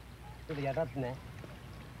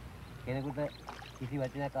 කෙනෙකුට කිසි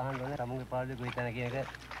වචනයක් අහන්න ඕනේ තමුන්ගේ පාඩුවේ ගොවිතැන කියන එක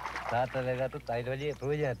සාර්ථක කරගත්තොත් අයිට වැඩි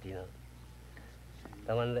ප්‍රයෝජනයක් තියෙනවා.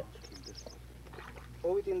 තමන්ද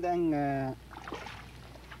ඔව් ඉතින් දැන්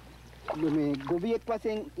මේ ගොවියෙක්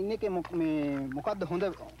වශයෙන් ඉන්න එකේ මේ මොකද්ද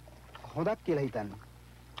හොඳක් කියලා හිතන්නේ?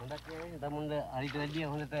 හොඳක් කියන්නේ තමුන්ද අරිට වැඩිය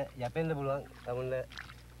හොඳට යැපෙන්න පුළුවන්. තමුන්ද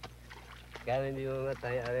කෑමෙන් දිනුනත්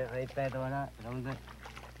අනිත් අයට වඩා තමුන්ද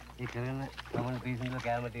ඒ කරන තමුන් පිළිසිඳ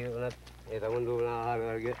කෑම ටික උනත් ඒ තමුන් දුන ආහාර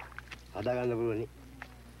වර්ග හදා ගන්න පුළුවනි.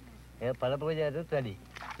 ඒ පළපොජයටත් වැඩි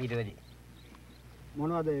ඊට වැඩි.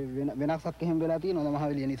 මොනවද වෙනසක් එහෙම වෙලා තියෙනවද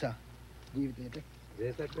මහවැලිය නිසා ජීවිතේට?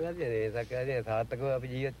 වෙනසක් වෙලා තියෙනවා. වෙනසක් වෙලා තියෙනවා. සාර්ථකව අපි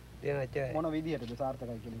ජීවත් වෙන ඇච්චයි. මොන විදියටද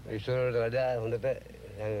සාර්ථකයි කියන්නේ? ඉස්සරහට වඩා හොඳට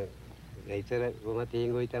ඉතර කොහොමද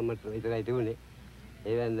තේංගෝ ඉතමත් විතරයි තිබුණේ.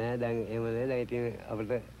 ඒ වෙන්නේ නැහැ. දැන් එහෙම නෑ. දැන් ඉතින්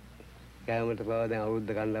අපිට කෑමට බව දැන්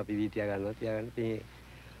අවුරුද්ද ගන්න අපි වීතිය ගන්නවා. තියාගන්න ඉතින්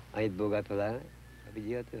අයිත් බෝගත් හදාන අපි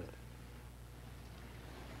ජීවත් වෙනවා.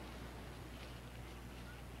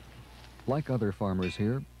 Like other farmers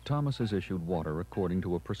here, Thomas has issued water according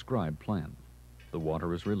to a prescribed plan. The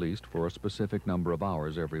water is released for a specific number of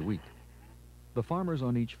hours every week. The farmers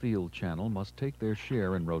on each field channel must take their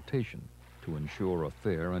share in rotation to ensure a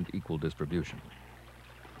fair and equal distribution.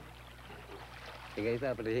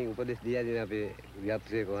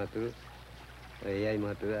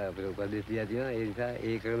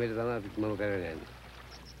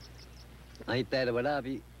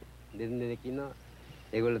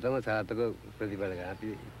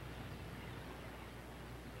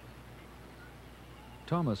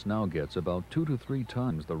 Thomas now gets about 2 to 3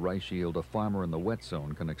 times the rice yield a farmer in the wet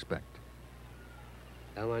zone can expect.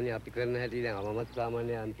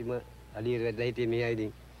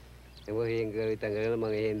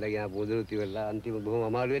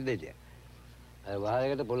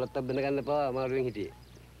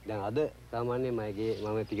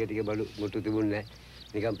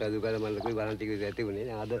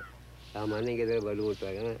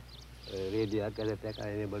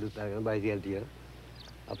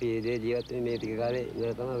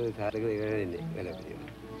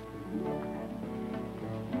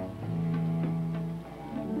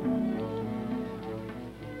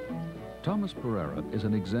 Thomas Pereira is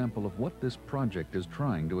an example of what this project is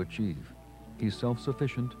trying to achieve. He's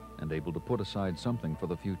self-sufficient and able to put aside something for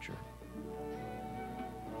the future.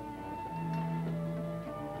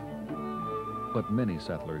 But many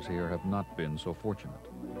settlers here have not been so fortunate.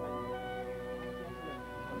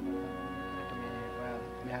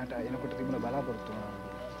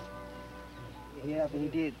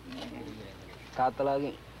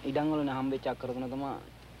 තාත්තලාගේ ඉඩම් වල හම්බෙච්ච අක්කරගෙන තමයි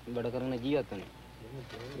වැඩ කරන ජීවත් වෙන්නේ.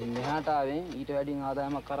 මෙහාට ආවෙන් ඊට වැඩියෙන්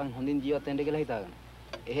ආදායමක් අරන් හොඳින් ජීවත් වෙන්න කියලා හිතාගෙන.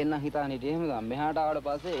 එහෙනම් හිතාන හිටියේ එහෙම ගම. මෙහාට ආවට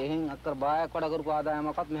පස්සේ එහෙන් අක්කර බායක් වැඩ කරපු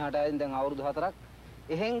ආදායමක්වත් මෙහාට ආවෙන් දැන් අවුරුදු 4ක්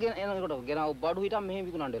එහෙන් එනකොට ගෙනාව බඩු හිටම් මෙහෙම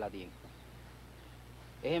විකුණන්න වෙලා තියෙනවා.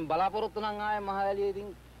 එහෙන් බලාපොරොත්තු නම් ආයේ මහවැලියේ ඉතින්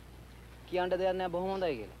කියන්න දෙයක් නැහැ බොහොම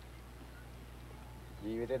හොඳයි කියලා.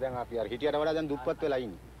 ජීවිතේ දැන් අපි අර හිටියට වඩා දැන් දුප්පත් වෙලා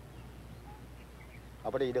ඉන්නේ.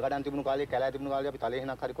 අපිට ඉඩ කඩන් තිබුණු කාලේ කැලෑ තිබුණු කාලේ අපි තලේ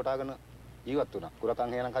හේනක් හරි කොටාගෙන ජීවත් වුණා.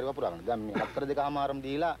 කුරකන් හේනක් හරි වපුරාගෙන. දැන් මේ හතර දෙකමාරම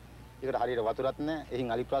දීලා ඒකට හරියට වතුරත් නැහැ. එහින්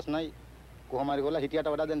අලි ප්‍රශ්නයි කොහොම හරි කරලා හිටියට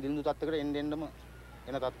වඩා දැන් දිනුදු තත්ත්වයකට එන්න එන්නම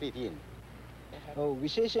එන තත්ත්වයේ තියෙන්නේ. ඔව්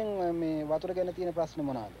විශේෂයෙන් මේ වතුර ගැන තියෙන ප්‍රශ්න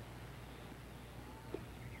මොනවාද?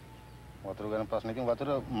 වතුර ගැන ප්‍රශ්න ඉතින් වතුර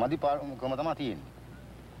මදි කොහොම තමයි තියෙන්නේ.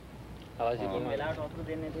 අවශ්‍ය කරන වෙලාවට වතුර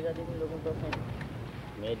දෙන්නේ කියලා තියෙන ලොකු ප්‍රශ්නයක්.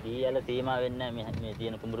 මේ දීයල සීමා වෙන්නේ නැහැ මේ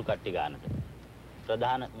තියෙන කුඹුරු කට්ටි ගන්නට.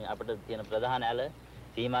 ප්‍රධාන අපිට තියෙන ප්‍රධාන ඇල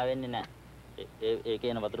සීමා වෙන්නේ නැහැ.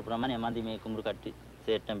 ඒකේන වතුර ප්‍රමාණය මදි මේ කුඹුරු කට්ටි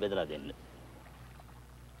සෙට්ටම් බෙදලා දෙන්න.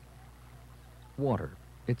 Water,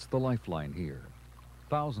 it's the lifeline here.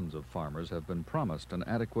 Thousands of farmers have been promised an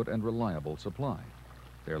adequate and reliable supply.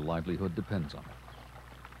 Their livelihood depends on it.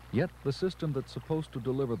 Yet the system that's supposed to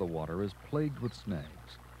deliver the water is plagued with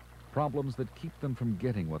snags, problems that keep them from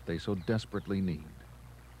getting what they so desperately need.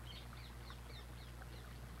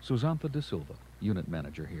 Susantha desilva, unit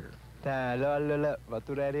manager here. ඇලවල්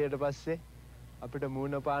වතුර ඇරියට පස්සේ අපිට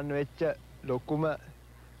මූණ පාන්න වෙච්ච ලොකුම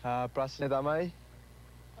ප්‍රශ්නේ තමයි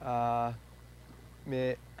මේ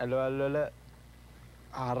ඇලවල් වල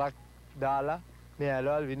හරක් දාලා මේ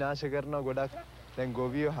ඇලවල් විනාශ කරන ගොඩක් දැන්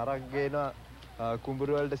ගොවියෝ හරක් ගේනවා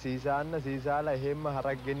කුඹුරු වලට සීසාලා එහෙම්ම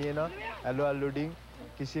හරක් ගෙනියනවා ඇලවල් උඩින්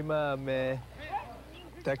කිසිම මේ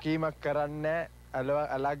තැකීමක් කරන්නේ නැහැ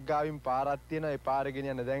ඇලක් ගාවින් පාරක් තියෙනවා ඒ පාර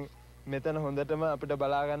ගෙනියන්න දැන් මෙතන හොඳටම අපිට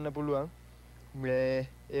බලා ගන්න පුළුවන් මේ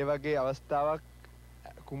ඒ වගේ අවස්ථාවක්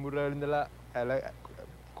කුඹුරු වල ඉඳලා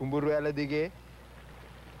කුඹුරු ඇල දිගේ.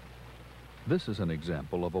 This is an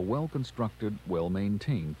example of a well-constructed,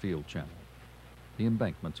 well-maintained field channel. The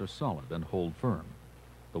embankments are solid and hold firm.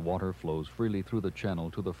 The water flows freely through the channel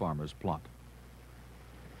to the farmer's plot.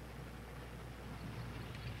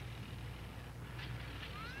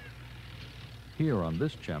 Here on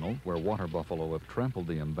this channel, where water buffalo have trampled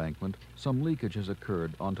the embankment, some leakage has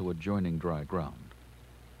occurred onto adjoining dry ground.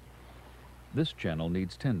 This channel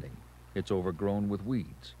needs tending, It's overgrown with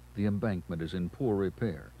weeds. The embankment is in poor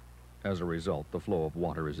repair. As a result, the flow of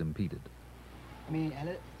water is impeded. මේ ඇල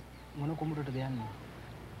මොන කුඹුරටද යන්නේ?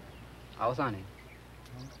 අවසානයේ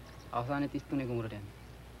 33 කුඹුරට යන්නේ.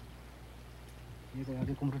 මේක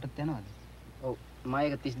යගේ කුඹුරටත් යනවද? ඔව් මම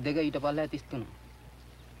ඒක 32 ඊට පල්ලෙහා 33.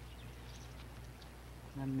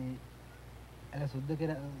 මම මේ ඇල සුද්ධ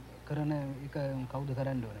කරන එක කවුද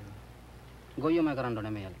කරන්න ඕනේ? ගොයියෝමයි කරන්න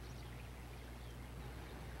ඕනේ මේ ඇල.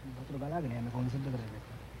 වතුර බලාගෙන යන්න කොහොමද සුද්ධ කරන්නේ?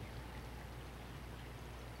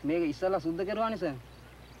 මේක ඉස්සලා සුද්ධ කරුවානේ සර්.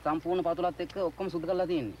 සම්පූර්ණ පතුලත් එක්ක ඔක්කොම සුද්ධ කරලා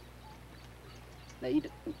තියෙන්නේ. දැන් ඊට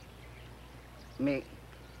මේ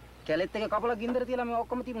කැලෙත් එක කපලා ගින්දර තියලා මේ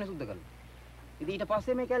ඔක්කොම තිබුණේ සුද්ධ කරලා. ඉතින් ඊට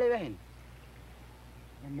පස්සේ මේ කැලේ වැහෙන්නේ.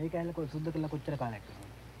 දැන් මේ කැලේ සුද්ධ කරලා කොච්චර කාලයක් වෙනවද?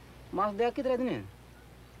 මාස දෙකක් විතර ඇති නේද?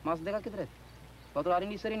 මාස දෙකක් විතර ඇති. වතුර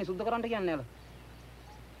අරින්න ඉස්සරින් සුද්ධ කරන්න කියන්නේ යාලා.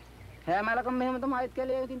 හැම ඇලකම මෙහෙම තමයි ආයෙත්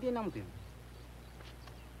කැලේ ඇවිදින් තියෙන නමුත්.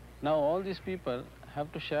 Now all these people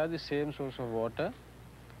have to share the same source of water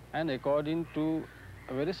and according to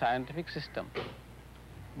a very scientific system.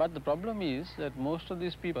 But the problem is that most of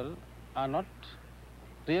these people are not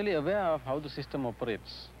really aware of how the system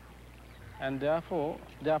operates. And therefore,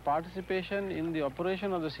 their participation in the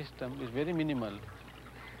operation of the system is very minimal.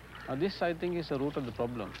 Now this, I think, is the root of the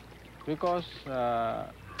problem, because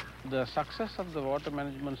the success of the water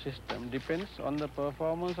management system depends on the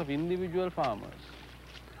performance of individual farmers.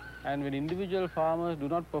 And when individual farmers do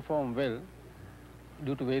not perform well,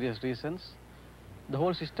 due to various reasons, the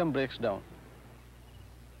whole system breaks down.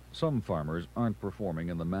 Some farmers aren't performing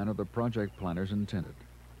in the manner the project planners intended.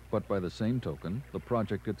 But by the same token, the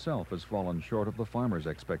project itself has fallen short of the farmers'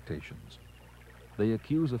 expectations. They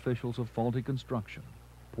accuse officials of faulty construction,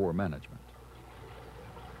 poor management.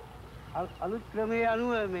 අලුත් ක්‍රමයේ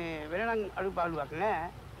අනුව මේ වෙනනම් අඩුපාඩුවක් නැහැ.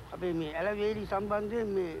 අපි මේ ඇලවේලි සම්බන්ධයෙන්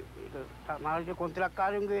මේ මාර්ග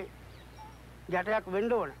කොන්ත්‍රාත්කාරයන්ගේ ගැටයක්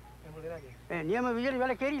වෙන්න ඕන. ඒ නියම විදිහට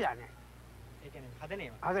වැඩ කෙරිලා නැහැ. ඒ කියන්නේ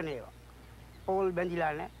හදනේවා. හදනේවා. පෝල්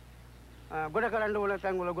බැඳිලා නැහැ. ගොඩ කරන්න ඕන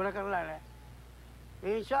තැන් වල ගොඩ කරලා නැහැ.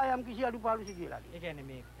 ඒ නිසා යම් කිසි අඩුපාඩු සිදු වෙලා තියෙනවා. ඒ කියන්නේ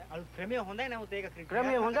මේ අලුත් ක්‍රමය හොඳයි නමුත් ඒක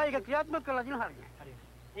ක්‍රමය හොඳයි ඒක ක්‍රියාත්මක කරලා තියෙන හරියට. හරියට.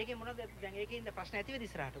 ඒකේ මොනවද දැන් ඒකේ ඉඳ ප්‍රශ්න ඇති වෙද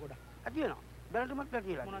ඉස්සරහට ගොඩක්? ඇති වෙනවා. දැනටමත්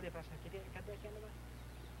ඇති වෙලා. මොනවද ප්‍රශ්න එකක්ද කියන්න බෑ.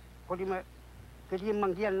 කොටිම කෙටියෙන්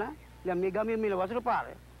මං කියන්න දැන් මේ ගමේ මේ වතුර පාර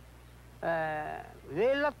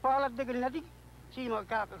වේල්ලක් පාලක් දෙක නැති සීම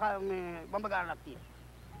මේ බම්බ ගන්නක් තියෙනවා.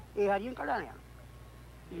 ඒ හරියෙන් කඩාන යනවා.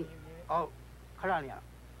 ඔව් කඩාන යනවා.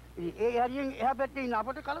 ඉතින් ඒ හරියෙන් එහා පැත්තේ ඉන්න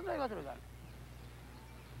අපට කලදයි වතුර ගන්න.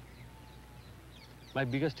 My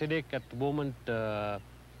biggest headache at the moment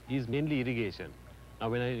is mainly irrigation. Now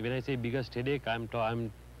when I say biggest headache, I'm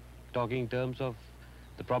talking in terms of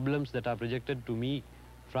the problems that are projected to me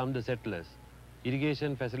from the settlers.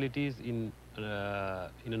 Irrigation facilities in a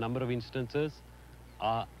number of instances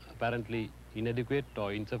are apparently inadequate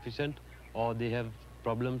or insufficient, or they have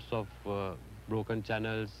problems of broken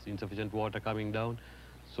channels, insufficient water coming down.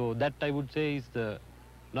 So that I would say is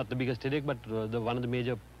not the biggest headache, but one of the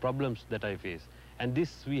major problems that I face. And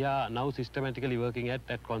this we are now systematically working at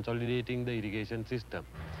consolidating the irrigation system.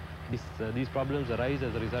 These problems arise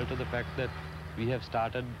as a result of the fact that we have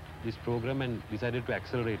started this program and decided to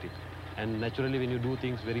accelerate it. And naturally, when you do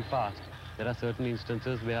things very fast, there are certain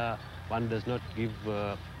instances where one does not give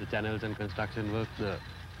the channels and construction work the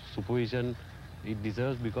supervision it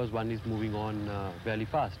deserves because one is moving on fairly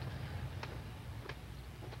fast.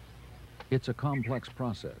 It's a complex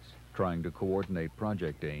process, trying to coordinate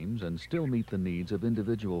project aims and still meet the needs of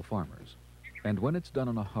individual farmers. And when it's done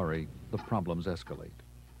in a hurry, the problems escalate.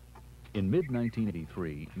 In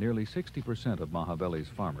mid-1983, nearly 60% of Mahaveli's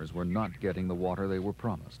farmers were not getting the water they were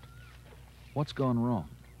promised. What's gone wrong?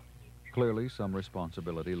 Clearly, some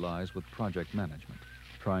responsibility lies with project management,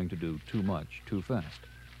 trying to do too much too fast.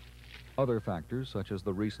 Other factors, such as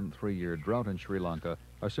the recent 3-year drought in Sri Lanka,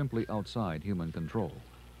 are simply outside human control.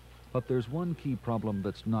 But there's one key problem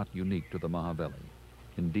that's not unique to the Mahaveli.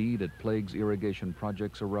 Indeed, it plagues irrigation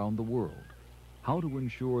projects around the world. How to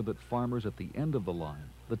ensure that farmers at the end of the line,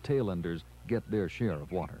 the tailenders, get their share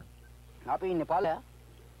of water.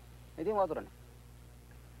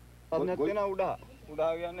 උඩා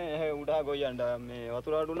කියන්නේ එහෙ උඩා ගොයන්න මේ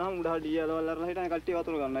වතුර අඩු නම් උඩා ඩීඑල් වල අරලා හිටන කට්ටිය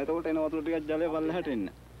වතුර ගන්න. එතකොට එන වතුර ටිකක් ජලය පල්ලෙහාට එන්න.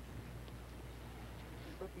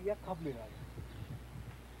 කීයක් හම්බෙනවා?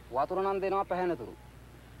 වතුර නම් දෙනවා පැහැෙනතුරු.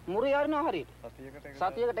 මුරි හරිනවා හරියට.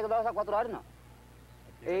 සතියකට එක දවසක් වතුර හරිනවා.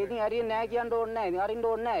 ඒ ඉතින් හරියන්නේ නැහැ කියන්න ඕනේ නැහැ. ඉතින් හරින්න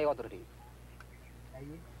ඕනේ නැහැ ඒ වතුර ටික.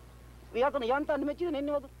 ඇයි? වියකන යන්තම් මෙච්චර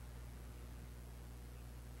නෙන්නේ වතුර.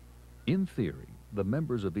 In theory, the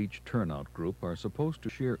members of each turnout group are supposed to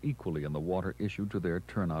share equally in the water issued to their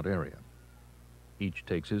turnout area. Each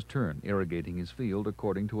takes his turn irrigating his field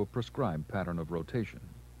according to a prescribed pattern of rotation.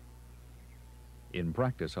 In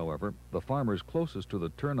practice, however, the farmers closest to the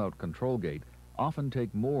turnout control gate often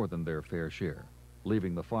take more than their fair share,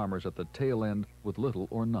 leaving the farmers at the tail end with little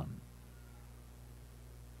or none.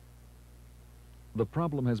 The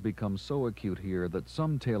problem has become so acute here that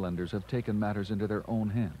some tailenders have taken matters into their own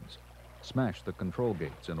hands, smashed the control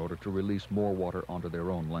gates in order to release more water onto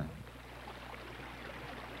their own land.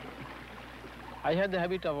 I had the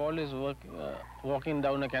habit of always walking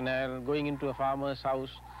down a canal, going into a farmer's house,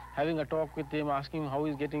 having a talk with him, asking him how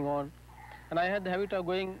he's getting on. And I had the habit of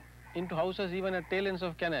going into houses even at tail ends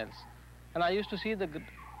of canals. And I used to see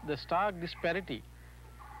the stark disparity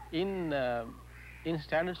in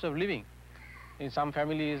standards of living. In some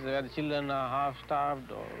families where the children are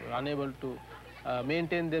half-starved or unable to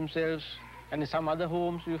maintain themselves, and in some other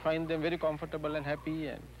homes you find them very comfortable and happy.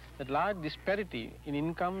 And that large disparity in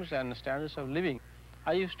incomes and standards of living,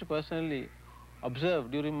 I used to personally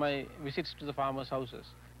observe during my visits to the farmers' houses.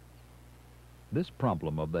 This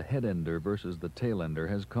problem of the head-ender versus the tail-ender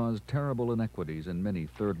has caused terrible inequities in many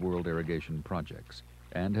third-world irrigation projects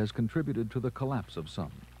and has contributed to the collapse of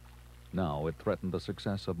some. Now it threatened the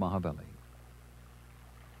success of Mahaweli.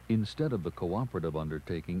 Instead of the cooperative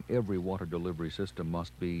undertaking every water delivery system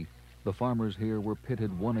must be, the farmers here were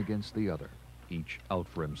pitted one against the other, each out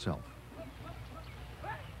for himself.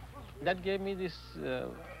 That gave me this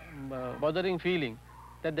bothering feeling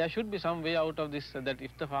that there should be some way out of this, that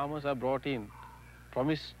if the farmers are brought in,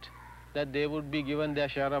 promised that they would be given their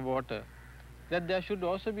share of water, that there should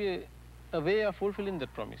also be a way of fulfilling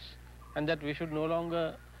that promise, and that we should no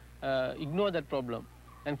longer ignore that problem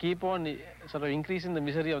and keep on sort of increasing the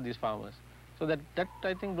misery of these farmers. So that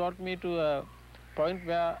I think brought me to a point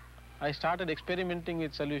where I started experimenting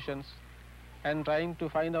with solutions and trying to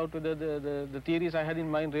find out whether the theories I had in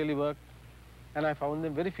mind really worked, and I found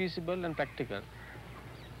them very feasible and practical.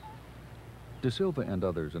 Desilva and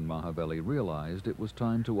others in Mahaweli realized it was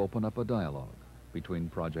time to open up a dialogue between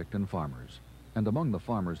project and farmers, and among the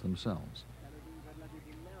farmers themselves.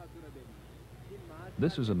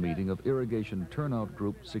 This is a meeting of Irrigation Turnout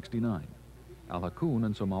Group 69. Al-Hakun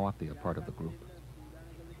and Somawati are part of the group.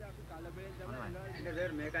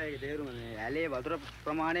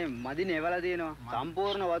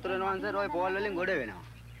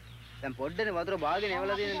 දැන් පොඩ්ඩනේ වතුර භාගනේ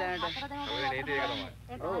එවලා තියෙන දැනට. ඔය නීතිය එක තමයි.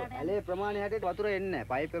 ඔව්. ඇලේ ප්‍රමාණය හැටියට වතුර එන්නේ නැහැ.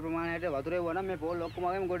 පයිප් එක ප්‍රමාණය හැටියට වතුර එවුවා නම් මේ පෝල් ඔක්කොම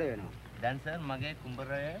වගේම ගොඩ වෙනවා. දැන් සර් මගේ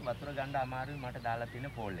කුඹරේ වතුර ගන්න අමාරුයි මට දාලා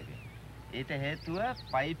තියෙන පෝල් එකේ. ඊට හේතුව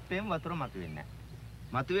පයිප් එකෙන් වතුර මතුවෙන්නේ නැහැ.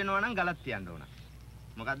 මතුවෙනවා නම් ගලක් තියන්න ඕන.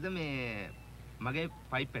 මොකද්ද මේ මගේ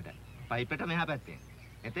පයිප් එකට. පයිප් එකට මෙහා පැත්තේ.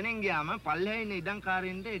 එතනින් ගියාම පල්ලෙහා ඉන්න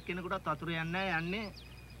ඉඩම්කාරින්ට එක්කෙනෙකුටත් වතුර යන්නේ නැහැ යන්නේ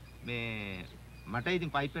මේ මට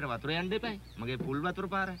ඉතින් පයිප් එකට වතුර යන්න එපායි. මගේ පුල් වතුර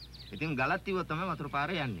පාර. ඉතින් ගලක් තියුවොත් තමයි වතුර පාර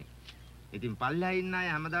යන්නේ. ඉතින් පල්ලෙහා ඉන්න අය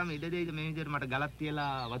හැමදාම ඉඩ දෙයිද මේ විදිහට මට ගලක්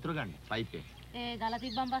තියලා වතුර ගන්න පයිප් එක. ඒ ගල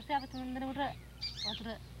තිබ්බන් පස්සේ අපි තුන් දෙනෙකුට වතුර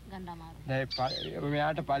ගන්න අමාරුයි. දැන්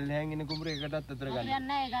මෙයාට පල්ලෙහාන් ඉන්න කුඹුර එකටත් වතුර ගන්න. යන්නේ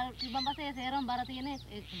නැහැ. ගල තිබ්බන් පස්සේ ඒ සේරම බර තියෙන ඒක.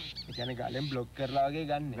 ඒ කියන්නේ ගලෙන් බ්ලොක් කරලා වගේ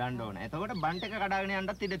ගන්න ඕන. එතකොට බන්ට් එක කඩාගෙන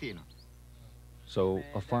යන්නත් ඉඩ තියෙනවා. So,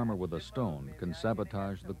 a farmer with a stone can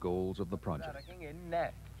sabotage the goals of the project.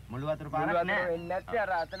 මුළු වතුර පාරක් නෑ. එන්නේ නැත්තේ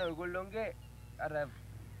අර අතන ඔයගොල්ලෝගේ අර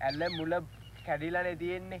ඇල්ල මුල කැඩිලානේ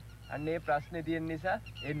තියෙන්නේ. අන්න ඒ ප්‍රශ්නේ තියෙන නිසා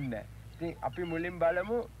එන්නේ. ඉතින් අපි මුලින්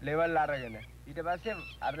බලමු ලෙවල් අරගෙන. ඊට පස්සේ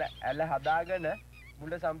අර ඇල්ල හදාගෙන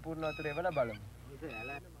මුල සම්පූර්ණ වතුර එවලා බලමු.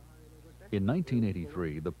 In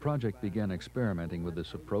 1983, the project began experimenting with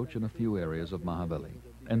this approach in a few areas of Mahaweli,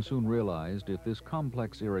 and soon realized if this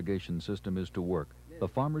complex irrigation system is to work, the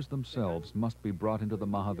farmers themselves must be brought into the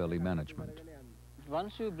Mahaweli management.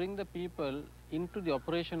 Once you bring the people into the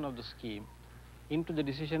operation of the scheme, into the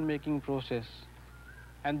decision-making process,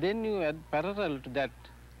 and then you add parallel to that,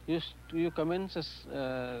 you commence a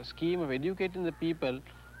scheme of educating the people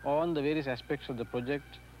on the various aspects of the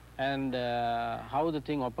project and how the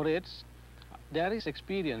thing operates. There is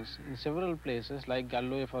experience in several places, like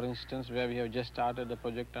Galloy, for instance, where we have just started the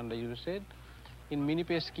project under USAID. In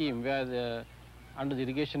Minipe scheme, where under the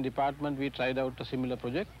irrigation department we tried out a similar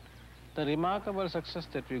project. The remarkable success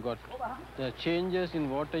that we got, the changes in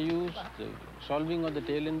water use, the solving of the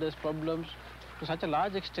tail-enders problems to such a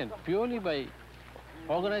large extent, purely by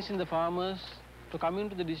organizing the farmers to come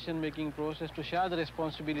into the decision-making process, to share the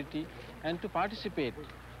responsibility and to participate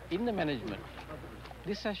in the management.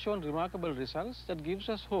 This has shown remarkable results that gives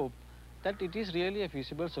us hope that it is really a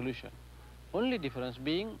feasible solution. Only difference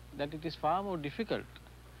being that it is far more difficult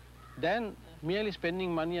than merely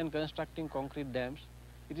spending money and constructing concrete dams.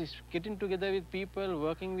 It is getting together with people,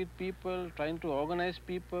 working with people, trying to organize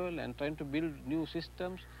people and trying to build new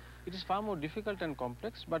systems it is far more difficult and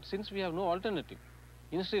complex, but since we have no alternative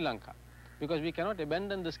in Sri Lanka, because we cannot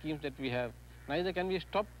abandon the schemes that we have, neither can we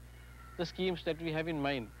stop the schemes that we have in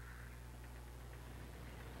mind.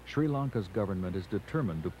 Sri Lanka's government is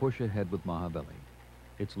determined to push ahead with Mahaveli.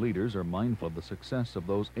 Its leaders are mindful of the success of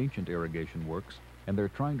those ancient irrigation works, and they're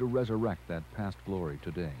trying to resurrect that past glory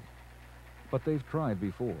today. But they've tried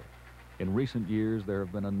before. In recent years, there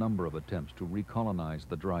have been a number of attempts to recolonize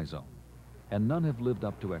the dry zone, and none have lived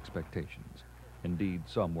up to expectations. Indeed,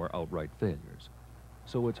 some were outright failures.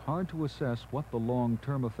 So it's hard to assess what the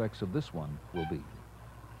long-term effects of this one will be.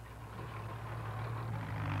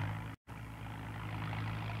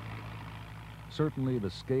 Certainly, the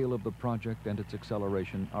scale of the project and its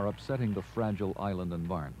acceleration are upsetting the fragile island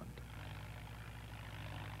environment.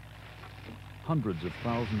 Hundreds of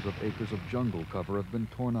thousands of acres of jungle cover have been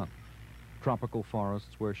torn up. Tropical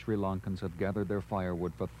forests where Sri Lankans have gathered their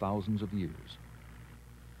firewood for thousands of years.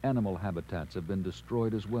 Animal habitats have been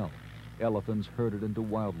destroyed as well. Elephants herded into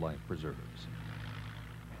wildlife preserves.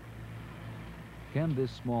 Can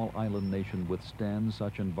this small island nation withstand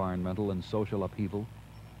such environmental and social upheaval?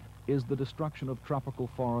 Is the destruction of tropical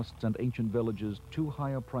forests and ancient villages too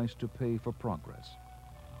high a price to pay for progress?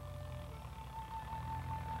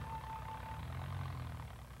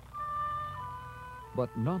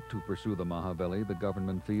 But not to pursue the Mahaveli, the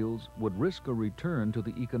government feels, would risk a return to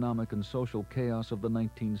the economic and social chaos of the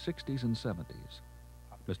 1960s and 70s.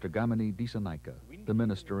 Mr. Gamini Disanaika, the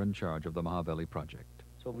minister in charge of the Mahaveli project.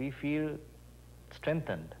 So we feel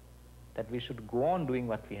strengthened that we should go on doing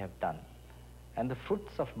what we have done. And the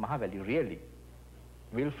fruits of Mahaveli really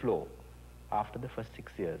will flow after the first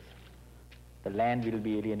 6 years. The land will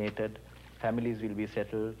be alienated, families will be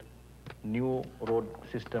settled, new road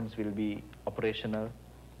systems will be operational,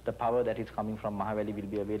 the power that is coming from Mahaveli will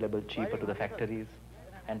be available cheaper to the factories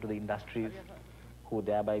and to the industries, who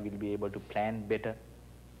thereby will be able to plan better.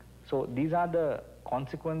 So these are the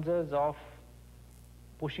consequences of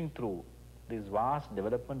pushing through this vast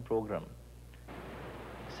development program.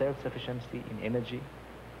 Self-sufficiency in energy,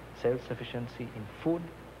 self-sufficiency in food,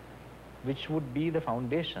 which would be the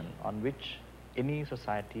foundation on which any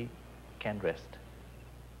society can rest.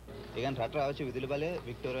 ඒ කියන්නේ රට අවශ්‍ය විදුලි බලය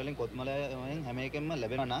Victoria වලින් කොත්මලෙන් හැම එකෙන්ම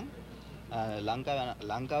ලැබෙනවා නම්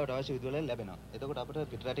ලංකාවට අවශ්‍ය විදුලි බලය ලැබෙනවා. එතකොට අපිට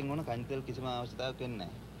පිටරටින් ඕන කණිතෙල් කිසිම අවශ්‍යතාවයක් වෙන්නේ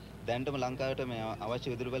නැහැ. දැන්ටම ලංකාවට මේ අවශ්‍ය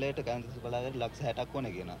විදුලි බලයට කණිතෙල් බලාගෙන ලක්ෂ 60ක්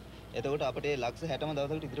ඕනේ කියනවා. එතකොට අපිට ඒ ලක්ෂ 60ම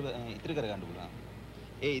දවසකට ඉතිරි කරගන්න පුළුවන්.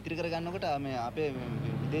 ඒ ඉතිරි කරගන්නකොට මේ අපේ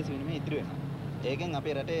විදේශ විනිමය ඉතිරි වෙනවා. ඒකෙන්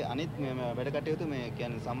අපේ රටේ අනිත් වැඩ කටයුතු මේ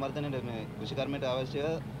කියන්නේ සම්වර්ධනයේ මේ කෘෂිකර්මයට අවශ්‍ය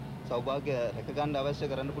සෞභාග්‍ය රැක ගන්න අවශ්‍ය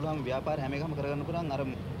කරන්න පුළුවන් ව්‍යාපාර හැම එකම කරගන්න පුළුවන් අර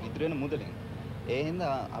ඉතිරි වෙන මුදලෙන්. ඒ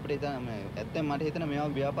හින්දා අපිට හිතන මේ ඇත්තෙන් මට හිතෙන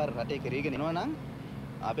මේවා ව්‍යාපාර රටේ කරගෙන යනවා නම්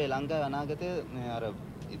අපේ ලංකාවේ අනාගතයේ අර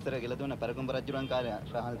ඉතර කියලා දුන්න පෙරකුම්බ රජුරන් කාර්ය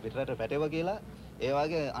පිටරට පැටේව කියලා ඒ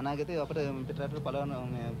වගේ අනාගතයේ අපිට පිටරටට පලවන්න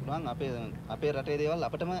පුළුවන් අපේ රටේ දේවල්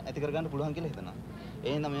අපිටම ඇති කරගන්න පුළුවන් කියලා හිතනවා.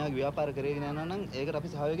 ඒ හින්දා මේවා ව්‍යාපාර කරගෙන යනවා නම් ඒකට අපි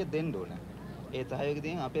සහයෝගය දෙන්න ඕනේ. ඒ සහයෝගය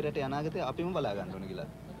දෙමින් අපේ රටේ අනාගතය අපිම බලා ගන්න ඕනේ කියලා.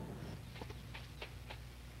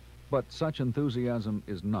 But such enthusiasm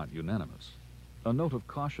is not unanimous. A note of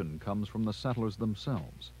caution comes from the settlers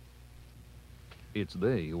themselves. It's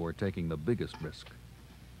they who are taking the biggest risk.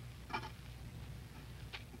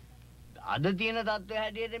 අද තියෙන තත්ත්වය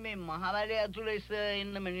හැටියට මේ මහවැලේ ඇතුළේ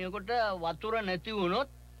ඉන්න මිනිහෙකුට වතුර නැති වුණොත්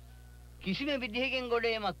කිසිම විදිහකින් ගොඩ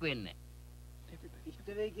ඒමක් වෙන්නේ නැහැ. ඉෂ්ට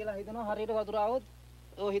වෙයි කියලා හිතනවා හරියට වතුර ආවොත්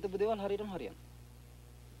ඔය හිතපු දේවල් හරියටම හරියනවා.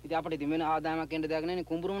 ඉතින් අපිට ඉතින් වෙන ආදායමක් එන්න දෙයක් නැහැ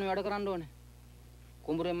නේ කුඹුරුමනේ වැඩ කරන්න ඕනේ.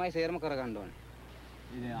 කුඹුරෙන්මයි සේරම කරගන්න ඕනේ.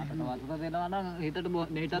 ඉතින් අපිට වතුර දෙනවා නම් හිතට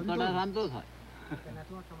මේටත් වඩා සන්තෝෂයි.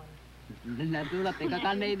 නැතුණත් එක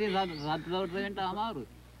කන්නේ ඉතින් සතුටට වෙන්න අමාරුයි.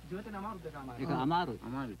 ජීවිතේ අමාරුද ඒක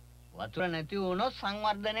අමාරුයි. වතුර නැති වුණොත්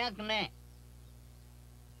සංවර්ධනයක් නැහැ.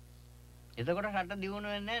 එතකොට රට දියුණු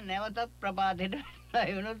වෙන්නේ නැවතත් ප්‍රපාතයට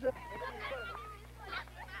වුණොත්.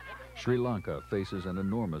 Sri Lanka faces an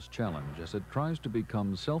enormous challenge as it tries to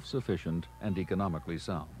become self-sufficient and economically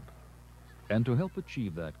sound. And to help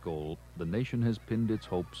achieve that goal, the nation has pinned its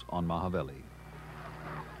hopes on Mahaveli.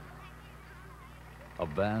 A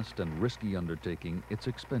vast and risky undertaking, it's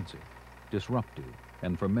expensive, disruptive,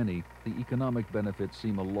 and for many, the economic benefits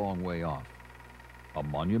seem a long way off. A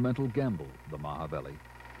monumental gamble, the Mahaveli.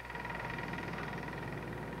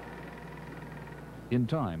 In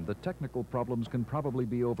time, the technical problems can probably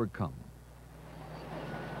be overcome.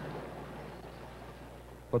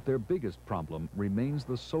 But their biggest problem remains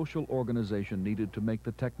the social organization needed to make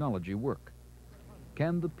the technology work.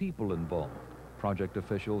 Can the people involved, project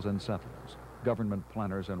officials and settlers, government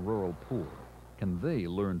planners and rural poor, can they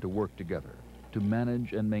learn to work together to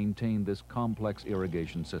manage and maintain this complex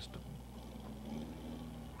irrigation system?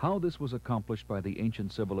 How this was accomplished by the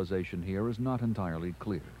ancient civilization here is not entirely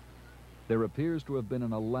clear. There appears to have been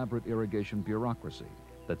an elaborate irrigation bureaucracy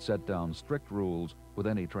that set down strict rules with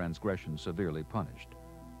any transgression severely punished.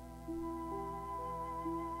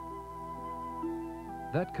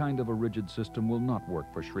 That kind of a rigid system will not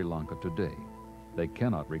work for Sri Lanka today. They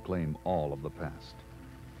cannot reclaim all of the past.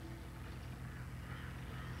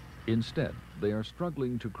 Instead, they are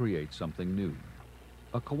struggling to create something new,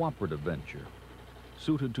 a cooperative venture,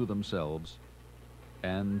 suited to themselves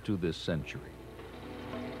and to this century.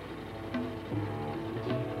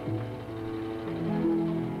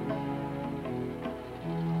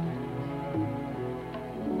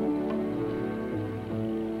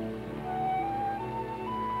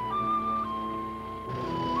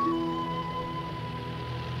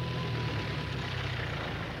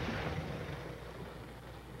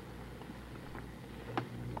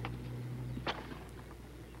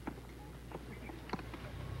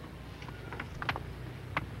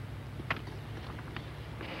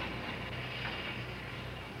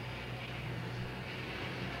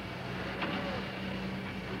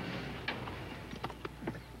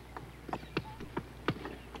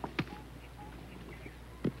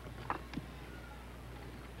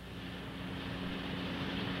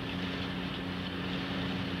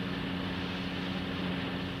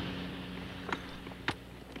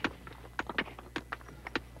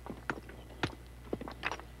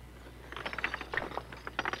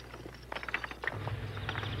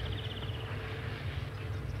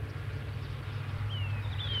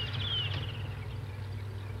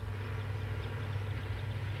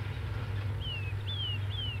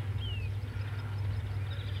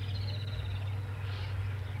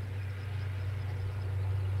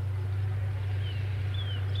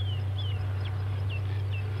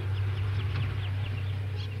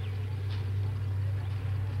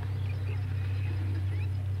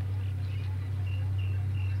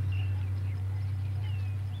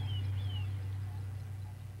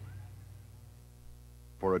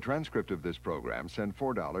 For a transcript of this program, send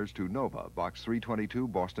 $4 to Nova, Box 322,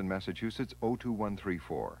 Boston, Massachusetts,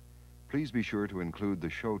 02134. Please be sure to include the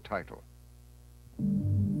show title.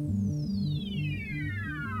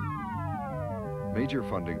 Major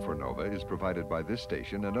funding for Nova is provided by this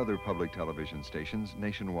station and other public television stations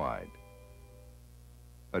nationwide.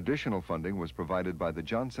 Additional funding was provided by the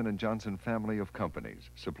Johnson & Johnson family of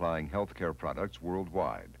companies, supplying healthcare products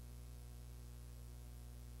worldwide.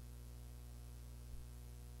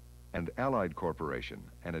 And Allied Corporation,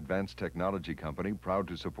 an advanced technology company proud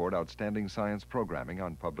to support outstanding science programming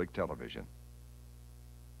on public television.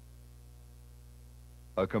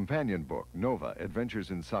 A companion book, Nova, Adventures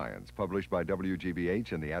in Science, published by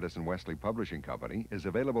WGBH and the Addison Wesley Publishing Company, is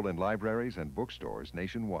available in libraries and bookstores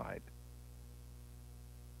nationwide.